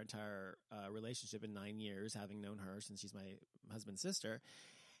ever had in our entire relationship in 9 years, having known her since she's my husband's sister.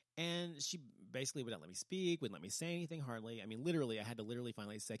 And she basically wouldn't let me speak, wouldn't let me say anything hardly. I mean, literally, I had to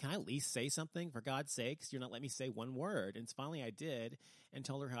finally say, can I at least say something? For God's sakes, you're not letting me say one word. And finally I did and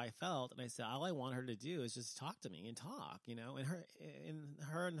told her how I felt. And I said, all I want her to do is just talk to me and talk, And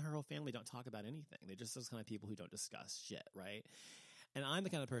her and her whole family don't talk about anything. They're just those kind of people who don't discuss shit, right? And I'm the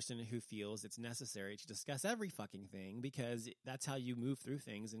kind of person who feels it's necessary to discuss every fucking thing because that's how you move through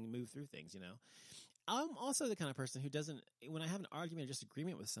things. I'm also the kind of person who doesn't, when I have an argument or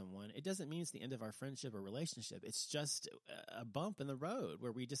disagreement with someone, it doesn't mean it's the end of our friendship or relationship. It's just a bump in the road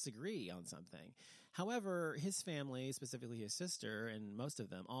where we disagree on something. However, his family, specifically his sister, and most of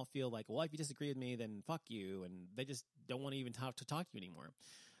them all feel like, well, if you disagree with me, then fuck you. And they just don't want to even talk to you anymore.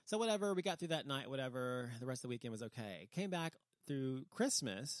 So whatever, we got through that night, whatever. The rest of the weekend was okay. Came back through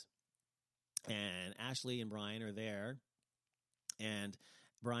Christmas, and Ashley and Brian are there. And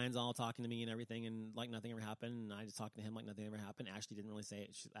Brian's all talking to me and everything, and like nothing ever happened. And I just talking to him like nothing ever happened. Ashley didn't really say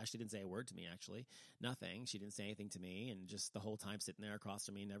it. Ashley didn't say a word to me, actually. Nothing. She didn't say anything to me. And just the whole time sitting there across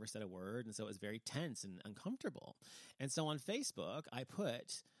from me, never said a word. And so it was very tense and uncomfortable. And so on Facebook, I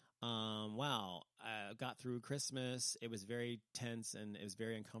put, wow, I got through Christmas. It was very tense and it was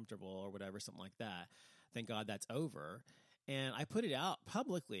very uncomfortable or whatever, something like that. Thank God that's over. And I put it out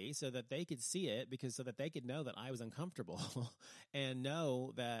publicly so that they could see it, so that they could know that I was uncomfortable and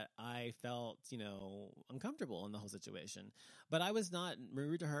know that I felt, uncomfortable in the whole situation. But I was not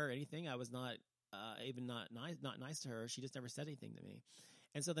rude to her or anything. I was not even not nice to her. She just never said anything to me.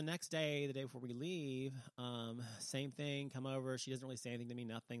 And so the next day, the day before we leave, same thing, come over. She doesn't really say anything to me,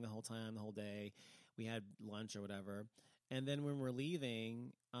 nothing the whole time, the whole day. We had lunch or whatever. And then when we're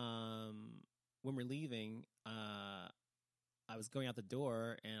leaving, I was going out the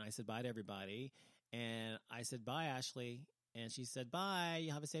door and I said bye to everybody. And I said, bye, Ashley. And she said, bye,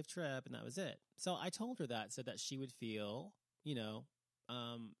 you have a safe trip. And that was it. So I told her that so that she would feel,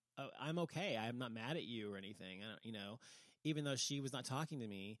 I'm okay. I'm not mad at you or anything. Even though she was not talking to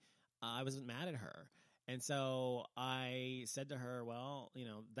me, I wasn't mad at her. And so I said to her, well,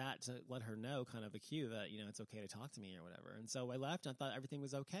 that to let her know, kind of a cue that, it's okay to talk to me or whatever. And so I left and I thought everything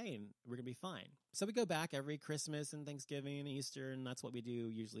was okay and we're going to be fine. So we go back every Christmas and Thanksgiving and Easter, and that's what we do.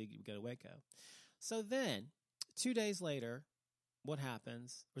 Usually we go to Waco. So then 2 days later, what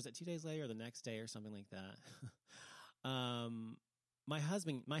happens? Was it 2 days later or the next day or something like that? My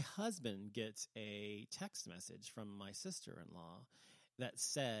husband gets a text message from my sister-in-law that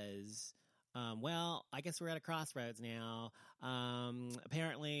says, well, I guess we're at a crossroads now.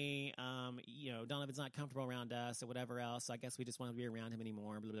 Apparently, Donovan's not comfortable around us or whatever else. So I guess we just won't be around him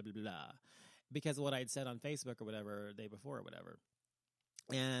anymore, blah, blah, blah, blah. Because of what I had said on Facebook or whatever, the day before or whatever.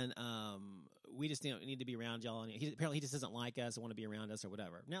 And we just need to be around y'all. And apparently he just doesn't like us or want to be around us or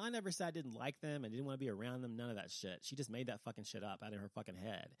whatever. Now, I never said I didn't like them and didn't want to be around them. None of that shit. She just made that fucking shit up out of her fucking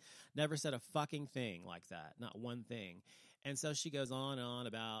head. Never said a fucking thing like that. Not one thing. And so she goes on and on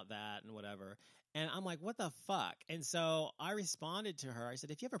about that and whatever. And I'm like, what the fuck? And so I responded to her. I said,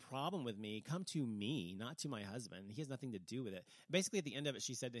 if you have a problem with me, come to me, not to my husband. He has nothing to do with it. Basically, at the end of it,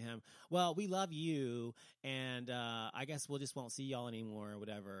 she said to him, well, we love you, and I guess we'll just won't see y'all anymore or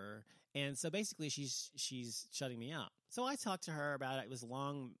whatever. And so basically, she's shutting me out. So I talked to her about it. It was a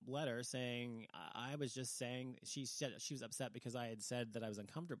long letter saying, I was just saying, she said she was upset because I had said that I was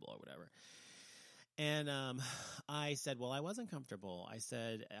uncomfortable or whatever. And I said, well, I was uncomfortable. I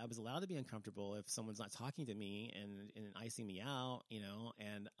said I was allowed to be uncomfortable if someone's not talking to me and icing me out,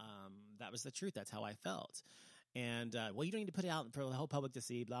 and that was the truth. That's how I felt. And, well, you don't need to put it out for the whole public to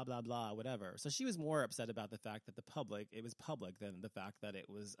see, blah, blah, blah, whatever. So she was more upset about the fact that it was public than the fact that it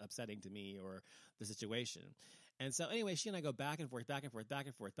was upsetting to me or the situation. And so anyway, she and I go back and forth,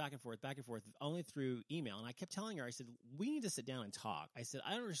 only through email. And I kept telling her, I said, we need to sit down and talk. I said,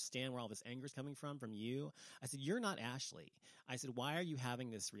 I don't understand where all this anger is coming from you. I said, you're not Ashley. I said, why are you having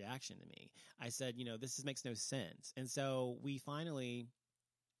this reaction to me? I said, this makes no sense. And so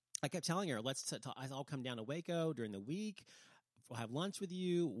I kept telling her, I'll come down to Waco during the week. We'll have lunch with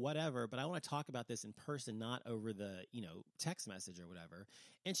you, whatever, but I want to talk about this in person, not over the, text message or whatever.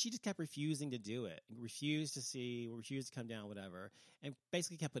 And she just kept refusing to do it, refused to come down, whatever, and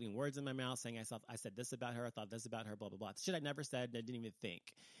basically kept putting words in my mouth, saying I said this about her, I thought this about her, blah, blah, blah. Shit I never said, I didn't even think.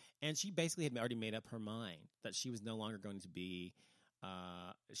 And she basically had already made up her mind that she was no longer going to be,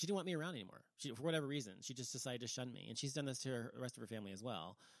 she didn't want me around anymore. For whatever reason, she just decided to shun me. And she's done this to the rest of her family as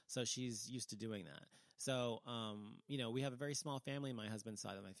well. So she's used to doing that. So, we have a very small family, my husband's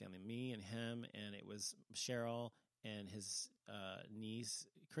side of my family, me and him, and it was Cheryl and his niece,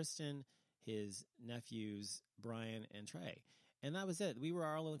 Kristen, his nephews, Brian and Trey. And that was it. We were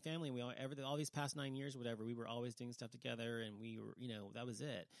our own family. All these past 9 years, whatever, we were always doing stuff together, and we were, that was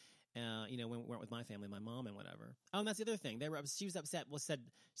it. When we weren't with my family, my mom and whatever. Oh, and that's the other thing. She was upset. Well, said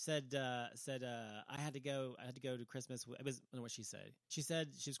I had to go to Christmas. I don't know what she said. She said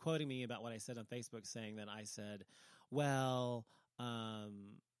she was quoting me about what I said on Facebook, saying that I said, well,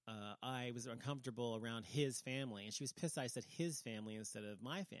 I was uncomfortable around his family, and she was pissed I said his family instead of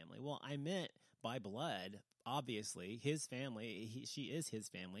my family. Well, I meant by blood, obviously, his family. She is his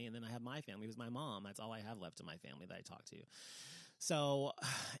family, and then I have my family, who's my mom. That's all I have left of my family that I talk to. So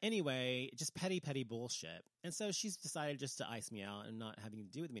anyway, just petty bullshit. And so she's decided just to ice me out and not having to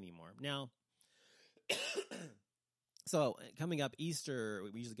do with me anymore. Now, so coming up Easter,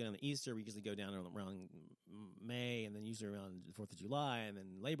 we usually go down to Easter. We usually go down around May, and then usually around the 4th of July, and then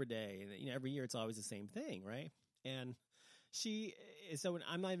Labor Day. And every year it's always the same thing, right? And so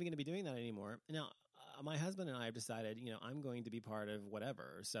I'm not even going to be doing that anymore. Now, my husband and I have decided, I'm going to be part of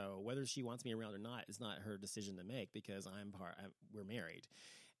whatever. So whether she wants me around or not is not her decision to make, because we're married.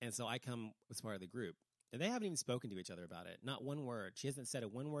 And so I come as part of the group. And they haven't even spoken to each other about it. Not one word. She hasn't said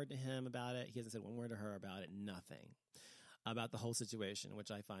one word to him about it. He hasn't said one word to her about it. Nothing about the whole situation,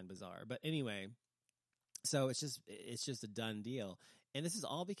 which I find bizarre. But anyway, so it's just a done deal. And this is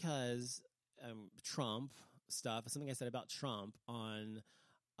all because Trump stuff, something I said about Trump on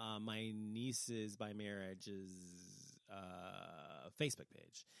my niece's by marriage's Facebook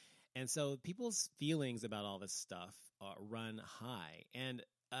page. And so people's feelings about all this stuff run high. And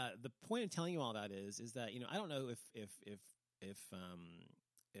the point of telling you all that is that, I don't know if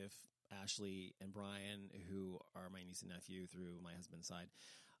Ashley and Brian, who are my niece and nephew through my husband's side,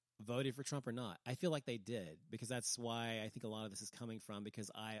 voted for Trump or not. I feel like they did, because that's why I think a lot of this is coming from, because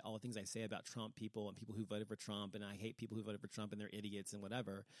all the things I say about Trump people and people who voted for Trump, and I hate people who voted for Trump and they're idiots and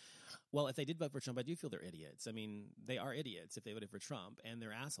whatever. Well, if they did vote for Trump, I do feel they're idiots. I mean, they are idiots if they voted for Trump, and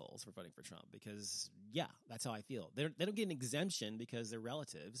they're assholes for voting for Trump, because that's how I feel. They don't get an exemption because they're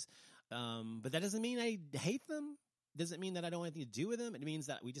relatives. But that doesn't mean I hate them. Doesn't mean that I don't want anything to do with them. It means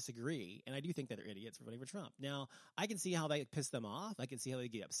that we disagree, and I do think that they're idiots for voting for Trump. Now, I can see how they piss them off. I can see how they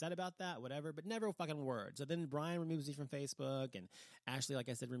get upset about that, whatever, but never a fucking word. So then Brian removes me from Facebook, and Ashley, like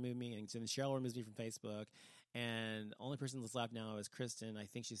I said, removed me, and then Cheryl removes me from Facebook, and the only person that's left now is Kristen. I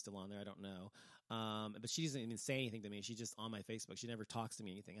think she's still on there. I don't know. But she doesn't even say anything to me. She's just on my Facebook. She never talks to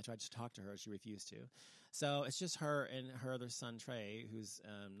me anything. I tried to talk to her. She refused to. So it's just her and her other son, Trey, who's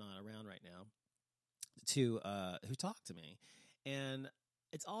not around right now, who talked to me. And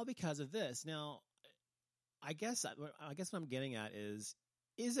it's all because of this. Now, I guess what I'm getting at is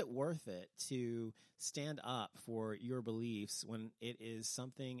it worth it to stand up for your beliefs when it is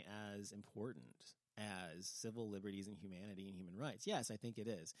something as important as civil liberties and humanity and human rights? Yes, I think it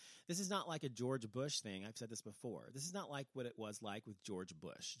is. This is not like a George Bush thing. I've said this before. This is not like what it was like with George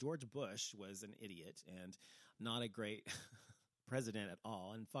Bush. George Bush was an idiot and not a great president at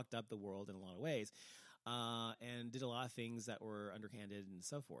all, and fucked up the world in a lot of ways, and did a lot of things that were underhanded and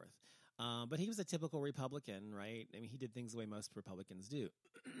so forth. But he was a typical Republican, right? I mean, he did things the way most Republicans do.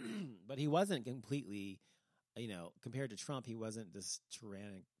 But he wasn't completely, compared to Trump, he wasn't this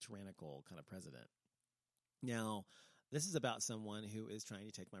tyrannical kind of president. Now, this is about someone who is trying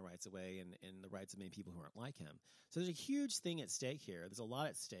to take my rights away and the rights of many people who aren't like him. So there's a huge thing at stake here. There's a lot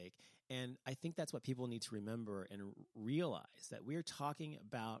at stake. And I think that's what people need to remember and realize, that we're talking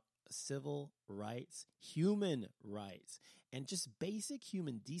about civil rights, human rights, and just basic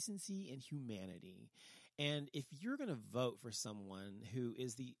human decency and humanity. And if you're going to vote for someone who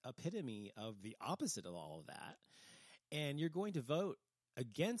is the epitome of the opposite of all of that, and you're going to vote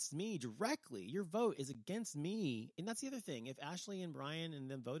against me directly, your vote is against me. And that's the other thing. If Ashley and Brian and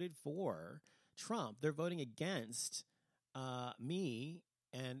them voted for Trump, they're voting against me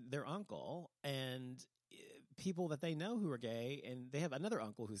and their uncle and people that they know who are gay, and they have another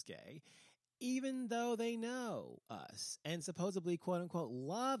uncle who's gay, even though they know us and supposedly, quote unquote,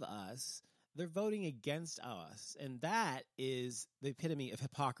 love us. They're voting against us. And that is the epitome of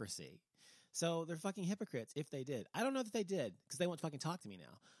hypocrisy. So they're fucking hypocrites if they did. I don't know that they did because they won't fucking talk to me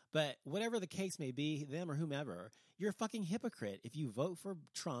now. But whatever the case may be, them or whomever, you're a fucking hypocrite if you vote for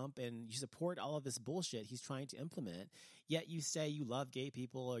Trump and you support all of this bullshit he's trying to implement, yet you say you love gay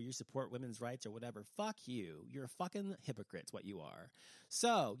people or you support women's rights or whatever. Fuck you. You're a fucking hypocrite, is what you are.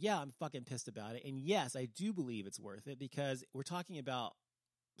 So, yeah, I'm fucking pissed about it. And yes, I do believe it's worth it because we're talking about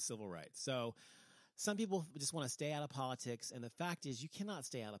civil rights. So some people just want to stay out of politics, and the fact is you cannot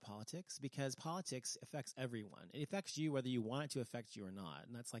stay out of politics because politics affects everyone. It affects you whether you want it to affect you or not,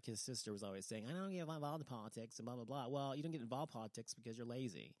 and that's like his sister was always saying, I don't get involved in politics and blah, blah, blah. Well, you don't get involved in politics because you're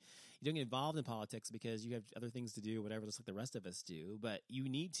lazy. You don't get involved in politics because you have other things to do, whatever, just like the rest of us do, but you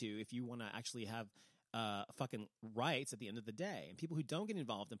need to if you want to actually have fucking rights at the end of the day. And people who don't get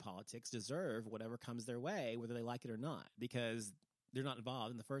involved in politics deserve whatever comes their way, whether they like it or not, because they're not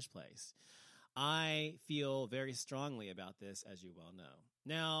involved in the first place. I feel very strongly about this, as you well know.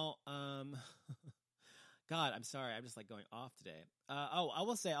 Now, God, I'm sorry. I'm just like going off today. I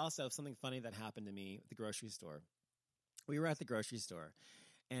will say also something funny that happened to me at the grocery store. We were at the grocery store,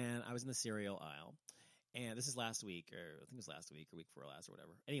 and I was in the cereal aisle. And this is last week, or I think it was last week or week before last or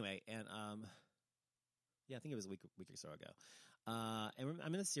whatever. Anyway, and yeah, I think it was a week or so ago. And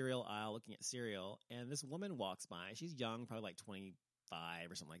I'm in the cereal aisle looking at cereal, and this woman walks by. She's young, probably like 25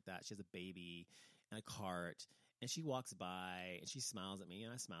 or something like that. She has a baby and a cart, and she walks by and she smiles at me,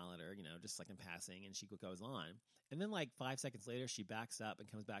 and I smile at her, you know, just like in passing, and she goes on. And then like 5 seconds later, she backs up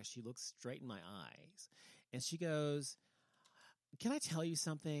and comes back. She looks straight in my eyes, and she goes, can I tell you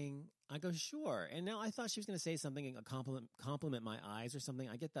something? I go, sure. And now I thought she was going to say something, a compliment my eyes or something.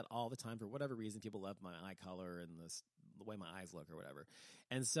 I get that all the time for whatever reason. People love my eye color and the way my eyes look or whatever.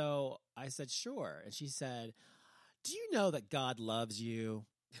 And so I said, sure. And she said, do you know that God loves you?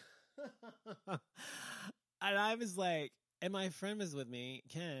 And I was like, and my friend was with me,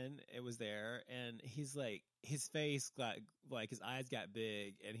 Ken, it was there, and he's like, his face got, like, his eyes got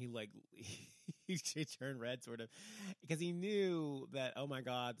big, and he turned red sort of, because he knew that, oh my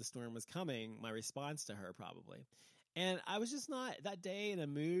God, the storm was coming, my response to her probably. And I was just not that day in a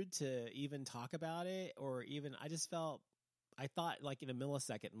mood to even talk about it, or even, I thought like in a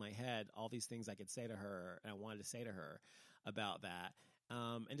millisecond in my head, all these things I could say to her, and I wanted to say to her about that.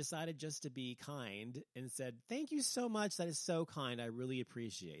 And decided just to be kind and said, thank you so much. That is so kind. I really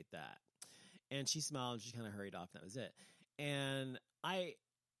appreciate that. And she smiled and she kind of hurried off. And that was it. And I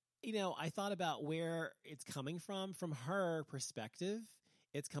thought about where it's coming from her perspective.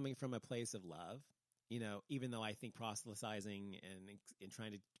 It's coming from a place of love, you know, even though I think proselytizing and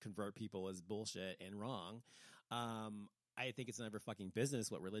trying to convert people is bullshit and wrong. I think it's none of her fucking business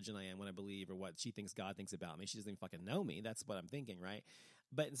what religion I am, what I believe, or what she thinks God thinks about me. She doesn't even fucking know me. That's what I'm thinking, right?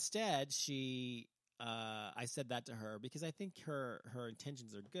 But instead, I said that to her because I think her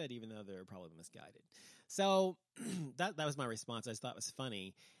intentions are good, even though they're probably misguided. So that was my response. I just thought it was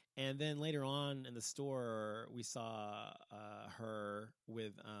funny. And then later on in the store, we saw her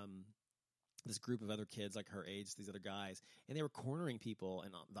with this group of other kids like her age, these other guys, and they were cornering people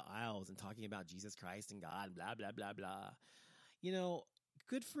in the aisles and talking about Jesus Christ and God, blah, blah, blah, blah. You know,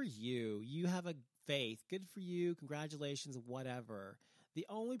 good for you. You have a faith. Good for you. Congratulations, whatever. The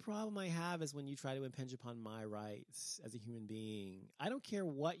only problem I have is when you try to impinge upon my rights as a human being. I don't care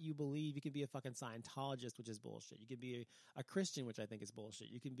what you believe. You can be a fucking Scientologist, which is bullshit. You can be a Christian, which I think is bullshit.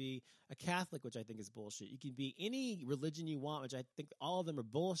 You can be a Catholic, which I think is bullshit. You can be any religion you want, which I think all of them are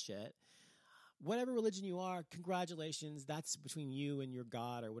bullshit. Whatever religion you are, congratulations. That's between you and your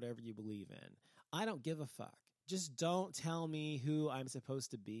God or whatever you believe in. I don't give a fuck. Just don't tell me who I'm supposed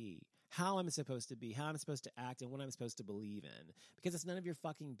to be, how I'm supposed to be, how I'm supposed to act, and what I'm supposed to believe in, because it's none of your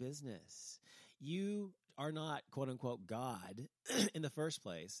fucking business. You are not, quote unquote, God in the first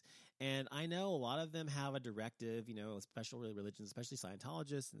place. And I know a lot of them have a directive, you know, special religions, especially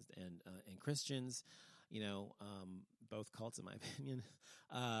Scientologists and Christians, you know, both cults, in my opinion,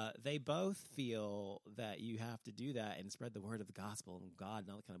 they both feel that you have to do that and spread the word of the gospel and God and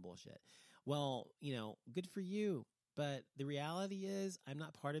all that kind of bullshit. Well, you know, good for you. But the reality is I'm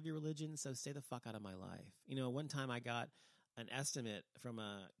not part of your religion, so stay the fuck out of my life. You know, one time I got an estimate from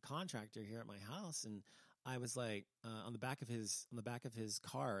a contractor here at my house, and I was like, on the back of his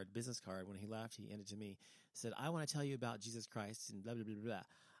card, business card, when he left, he handed it to me, said, I want to tell you about Jesus Christ and blah, blah, blah, blah.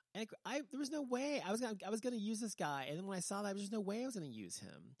 And there was no way I was going to use this guy. And then when I saw that, there was no way I was going to use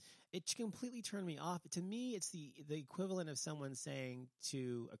him. It completely turned me off. To me, it's the equivalent of someone saying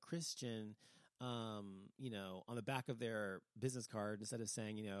to a Christian, you know, on the back of their business card, instead of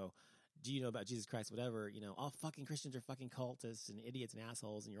saying, you know, do you know about Jesus Christ, whatever, all fucking Christians are fucking cultists and idiots and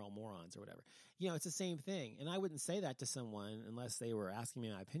assholes and you're all morons or whatever. It's the same thing. And I wouldn't say that to someone unless they were asking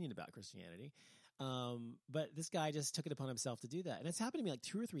me my opinion about Christianity. But this guy just took it upon himself to do that. And it's happened to me like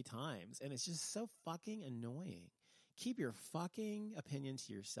 2 or 3 times. And it's just so fucking annoying. Keep your fucking opinion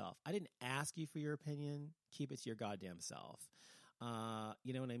to yourself. I didn't ask you for your opinion. Keep it to your goddamn self.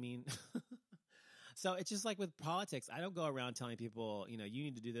 You know what I mean? So it's just like with politics. I don't go around telling people, you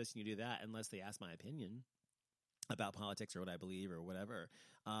need to do this and you do that unless they ask my opinion about politics or what I believe or whatever.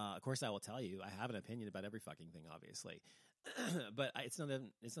 Of course, I will tell you. I have an opinion about every fucking thing, obviously. But it's none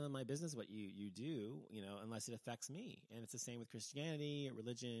of my business what you do, unless it affects me. And it's the same with Christianity,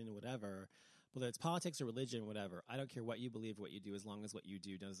 religion, whatever. Whether it's politics or religion, whatever. I don't care what you believe, what you do, as long as what you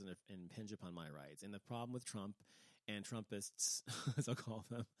do doesn't impinge upon my rights. And the problem with Trump and Trumpists, as I'll call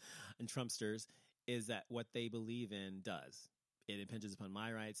them, and Trumpsters, is that what they believe in does. It impinges upon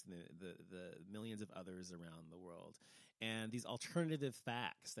my rights and the millions of others around the world. And these alternative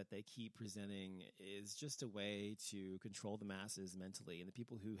facts that they keep presenting is just a way to control the masses mentally and the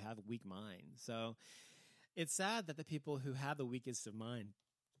people who have weak minds. So it's sad that the people who have the weakest minds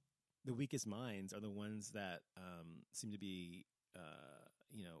are the ones that seem to be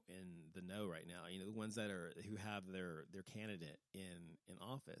in the know right now. The ones who have their candidate in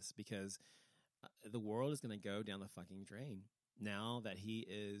office, because the world is going to go down the fucking drain now that he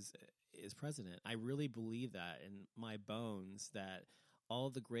is president. I really believe that in my bones, that all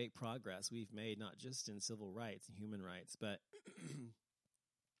the great progress we've made, not just in civil rights and human rights, but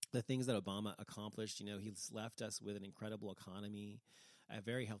the things that Obama accomplished. He's left us with an incredible economy, a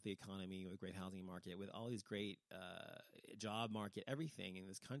very healthy economy with a great housing market, with all these great job market. Everything in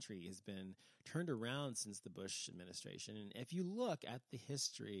this country has been turned around since the Bush administration. And if you look at the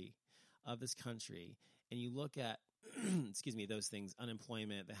history of this country and you look at, those things,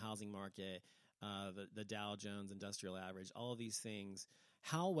 unemployment, the housing market, the Dow Jones Industrial Average, all of these things,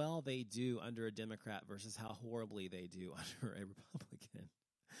 how well they do under a Democrat versus how horribly they do under a Republican.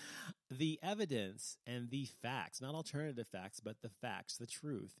 The evidence and the facts, not alternative facts, but the facts, the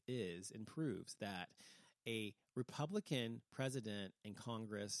truth is and proves that a Republican president and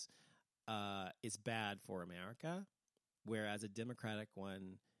Congress is bad for America, whereas a Democratic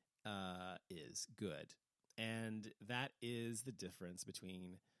one is good. And that is the difference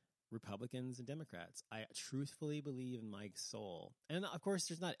between Republicans and Democrats. I truthfully believe in my soul. And of course,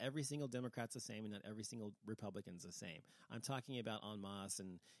 there's not every single Democrat's the same and not every single Republican's the same. I'm talking about en masse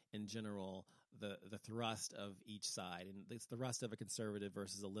and in general, the thrust of each side. And the thrust of a conservative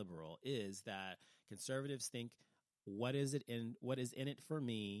versus a liberal is that conservatives think, what is in it for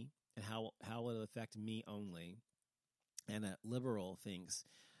me and how will it affect me only? And a liberal thinks,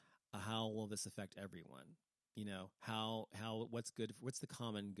 how will this affect everyone? What's the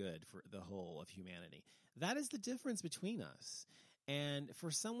common good for the whole of humanity? That is the difference between us. And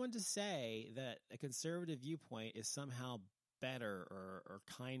for someone to say that a conservative viewpoint is somehow better or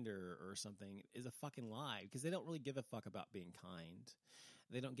kinder or something is a fucking lie, because they don't really give a fuck about being kind.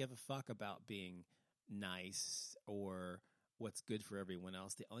 They don't give a fuck about being nice or what's good for everyone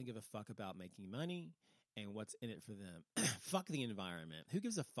else. They only give a fuck about making money and what's in it for them. Fuck the environment. Who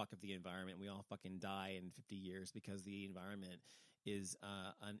gives a fuck if the environment, we all fucking die in 50 years because the environment is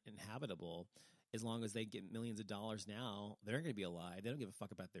uninhabitable? As long as they get millions of dollars now, they're going to be alive. They don't give a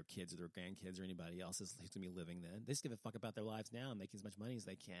fuck about their kids or their grandkids or anybody else who's going to be living then. They just give a fuck about their lives now and making as much money as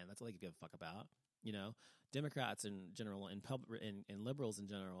they can. That's all they give a fuck about. Democrats in general and liberals in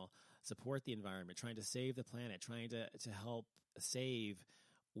general support the environment, trying to save the planet, trying to help save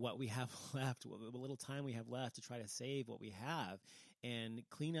what we have left, what little time we have left to try to save what we have and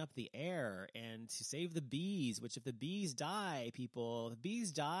clean up the air and to save the bees, which if the bees die, people, the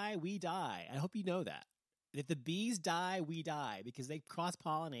bees die, we die. I hope you know that. If the bees die, we die, because they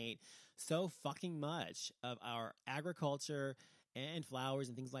cross-pollinate so fucking much of our agriculture and flowers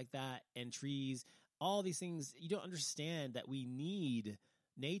and things like that and trees, all these things. You don't understand that we need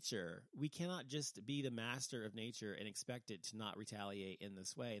nature. We cannot just be the master of nature and expect it to not retaliate in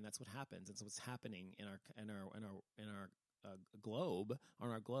this way, and that's what happens. That's what's happening in our globe, on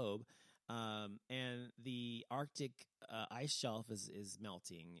our globe. And the Arctic ice shelf is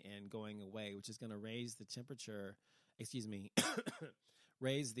melting and going away, which is going to raise the temperature.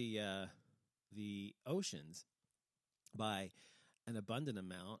 Raise the oceans by an abundant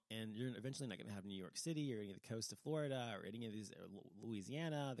amount, and you're eventually not going to have New York City or any of the coast of Florida or any of these, or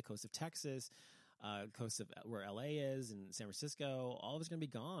Louisiana, the coast of Texas, coast of where LA is and San Francisco, all of it's going to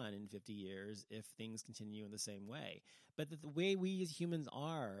be gone in 50 years if things continue in the same way. But the way we as humans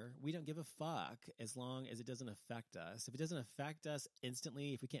are, we don't give a fuck as long as it doesn't affect us. If it doesn't affect us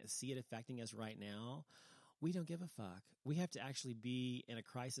instantly, if we can't see it affecting us right now, we don't give a fuck. We have to actually be in a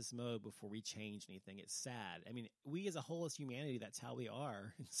crisis mode before we change anything. It's sad. I mean, we as a whole as humanity, that's how we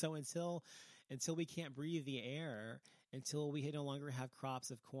are. And so until we can't breathe the air, until we no longer have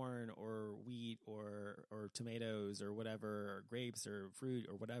crops of corn or wheat or tomatoes or whatever, or grapes or fruit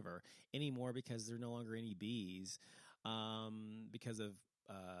or whatever anymore, because there are no longer any bees, because of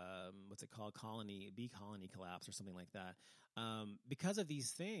what's it called, bee colony collapse or something like that. Because of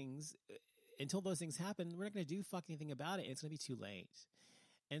these things, until those things happen, we're not going to do fuck anything about it. And it's going to be too late.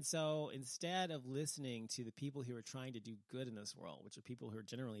 And so instead of listening to the people who are trying to do good in this world, which are people who are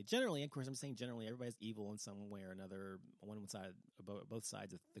generally, of course, I'm saying generally, everybody's evil in some way or another, both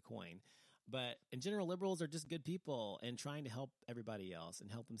sides of the coin. But in general, liberals are just good people and trying to help everybody else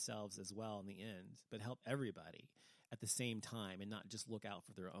and help themselves as well in the end, but help everybody at the same time and not just look out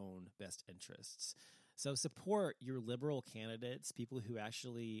for their own best interests. So support your liberal candidates, people who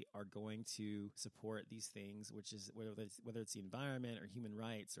actually are going to support these things, which is whether it's the environment or human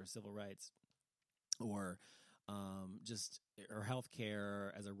rights or civil rights or or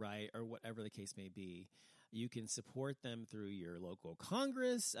healthcare as a right or whatever the case may be. You can support them through your local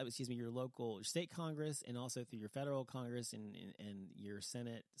Congress, your local state Congress, and also through your federal Congress and your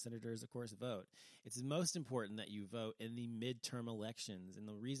senators, of course, vote. It's most important that you vote in the midterm elections. And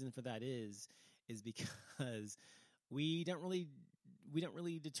the reason for that is because we don't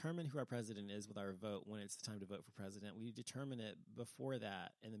really determine who our president is with our vote when it's the time to vote for president. We determine it before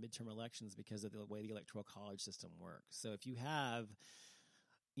that in the midterm elections because of the way the electoral college system works. So if you have,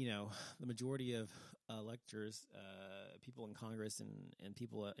 the majority of electors, people in Congress and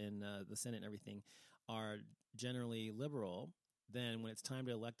people in the Senate and everything are generally liberal, then when it's time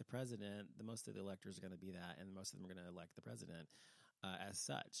to elect the president, most of the electors are going to be that, and most of them are going to elect the president as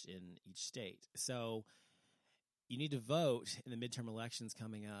such in each state. So you need to vote in the midterm elections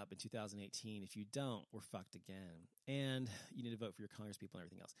coming up in 2018. If you don't, we're fucked again. And you need to vote for your congresspeople and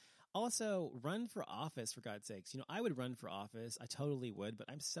everything else. Also, run for office, for God's sakes. I would run for office. I totally would, but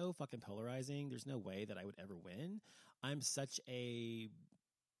I'm so fucking polarizing. There's no way that I would ever win. I'm such a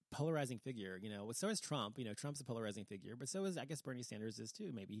polarizing figure, So is Trump. Trump's a polarizing figure, but so is, I guess, Bernie Sanders is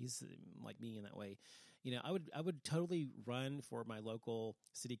too. Maybe he's like me in that way. I would totally run for my local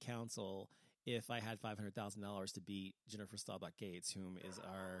city council if I had $500,000 to beat Jennifer Staubach Gates, whom is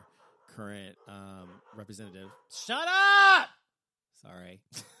our current representative. Shut up! Sorry.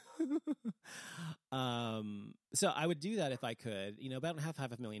 So I would do that if I could, but I don't have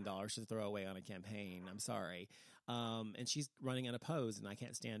 $500,000 to throw away on a campaign. I'm sorry. And she's running unopposed, and I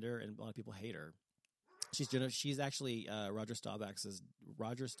can't stand her, and a lot of people hate her. She's actually Roger Staubach's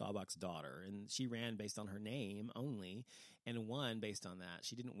daughter, and she ran based on her name only and won based on that.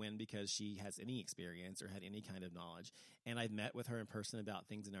 She didn't win because she has any experience or had any kind of knowledge. And I've met with her in person about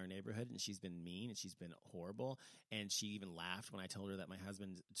things in our neighborhood, and she's been mean and she's been horrible. And she even laughed when I told her that my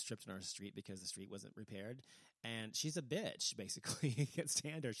husband stripped in our street because the street wasn't repaired. And she's a bitch, basically. You can't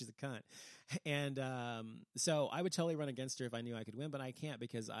stand her. She's a cunt. And so I would totally run against her if I knew I could win, but I can't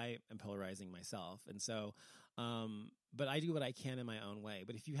because I am polarizing myself. And so, but I do what I can in my own way.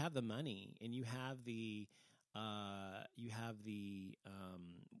 But if you have the money and you have the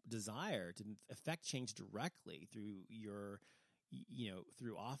desire to affect change directly through your,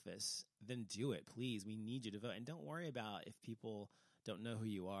 through office, then do it, please. We need you to vote. And don't worry about if people don't know who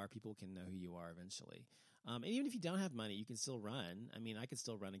you are. People can know who you are eventually. And even if you don't have money, you can still run. I mean, I could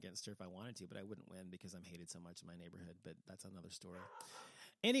still run against her if I wanted to, but I wouldn't win because I'm hated so much in my neighborhood, but that's another story.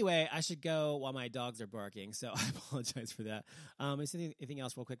 Anyway, I should go while my dogs are barking, so I apologize for that. Is there anything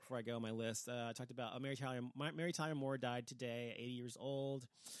else real quick before I go on my list? I talked about Mary Tyler Moore died today, 80 years old.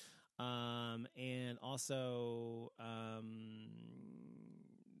 And also,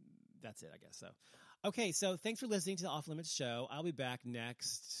 that's it, I guess so. Okay, so thanks for listening to the Off Limits show. I'll be back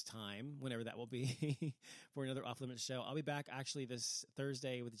next time, whenever that will be, for another Off Limits show. I'll be back actually this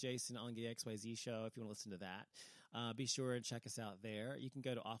Thursday with Jason on the XYZ show if you want to listen to that. Be sure and check us out there. You can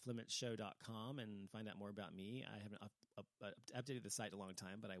go to offlimitsshow.com and find out more about me. I haven't updated the site in a long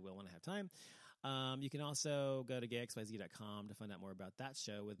time, but I will when I have time. You can also go to gayxyz.com to find out more about that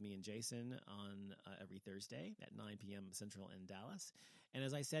show with me and Jason on every Thursday at 9 p.m. Central in Dallas. And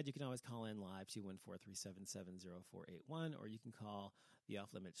as I said, you can always call in live 214-377-0481, or you can call the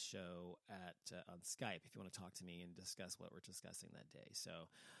Off Limits show on Skype if you want to talk to me and discuss what we're discussing that day. So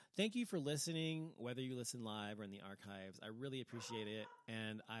thank you for listening, whether you listen live or in the archives. I really appreciate it,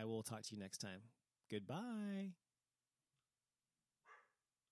 and I will talk to you next time. Goodbye.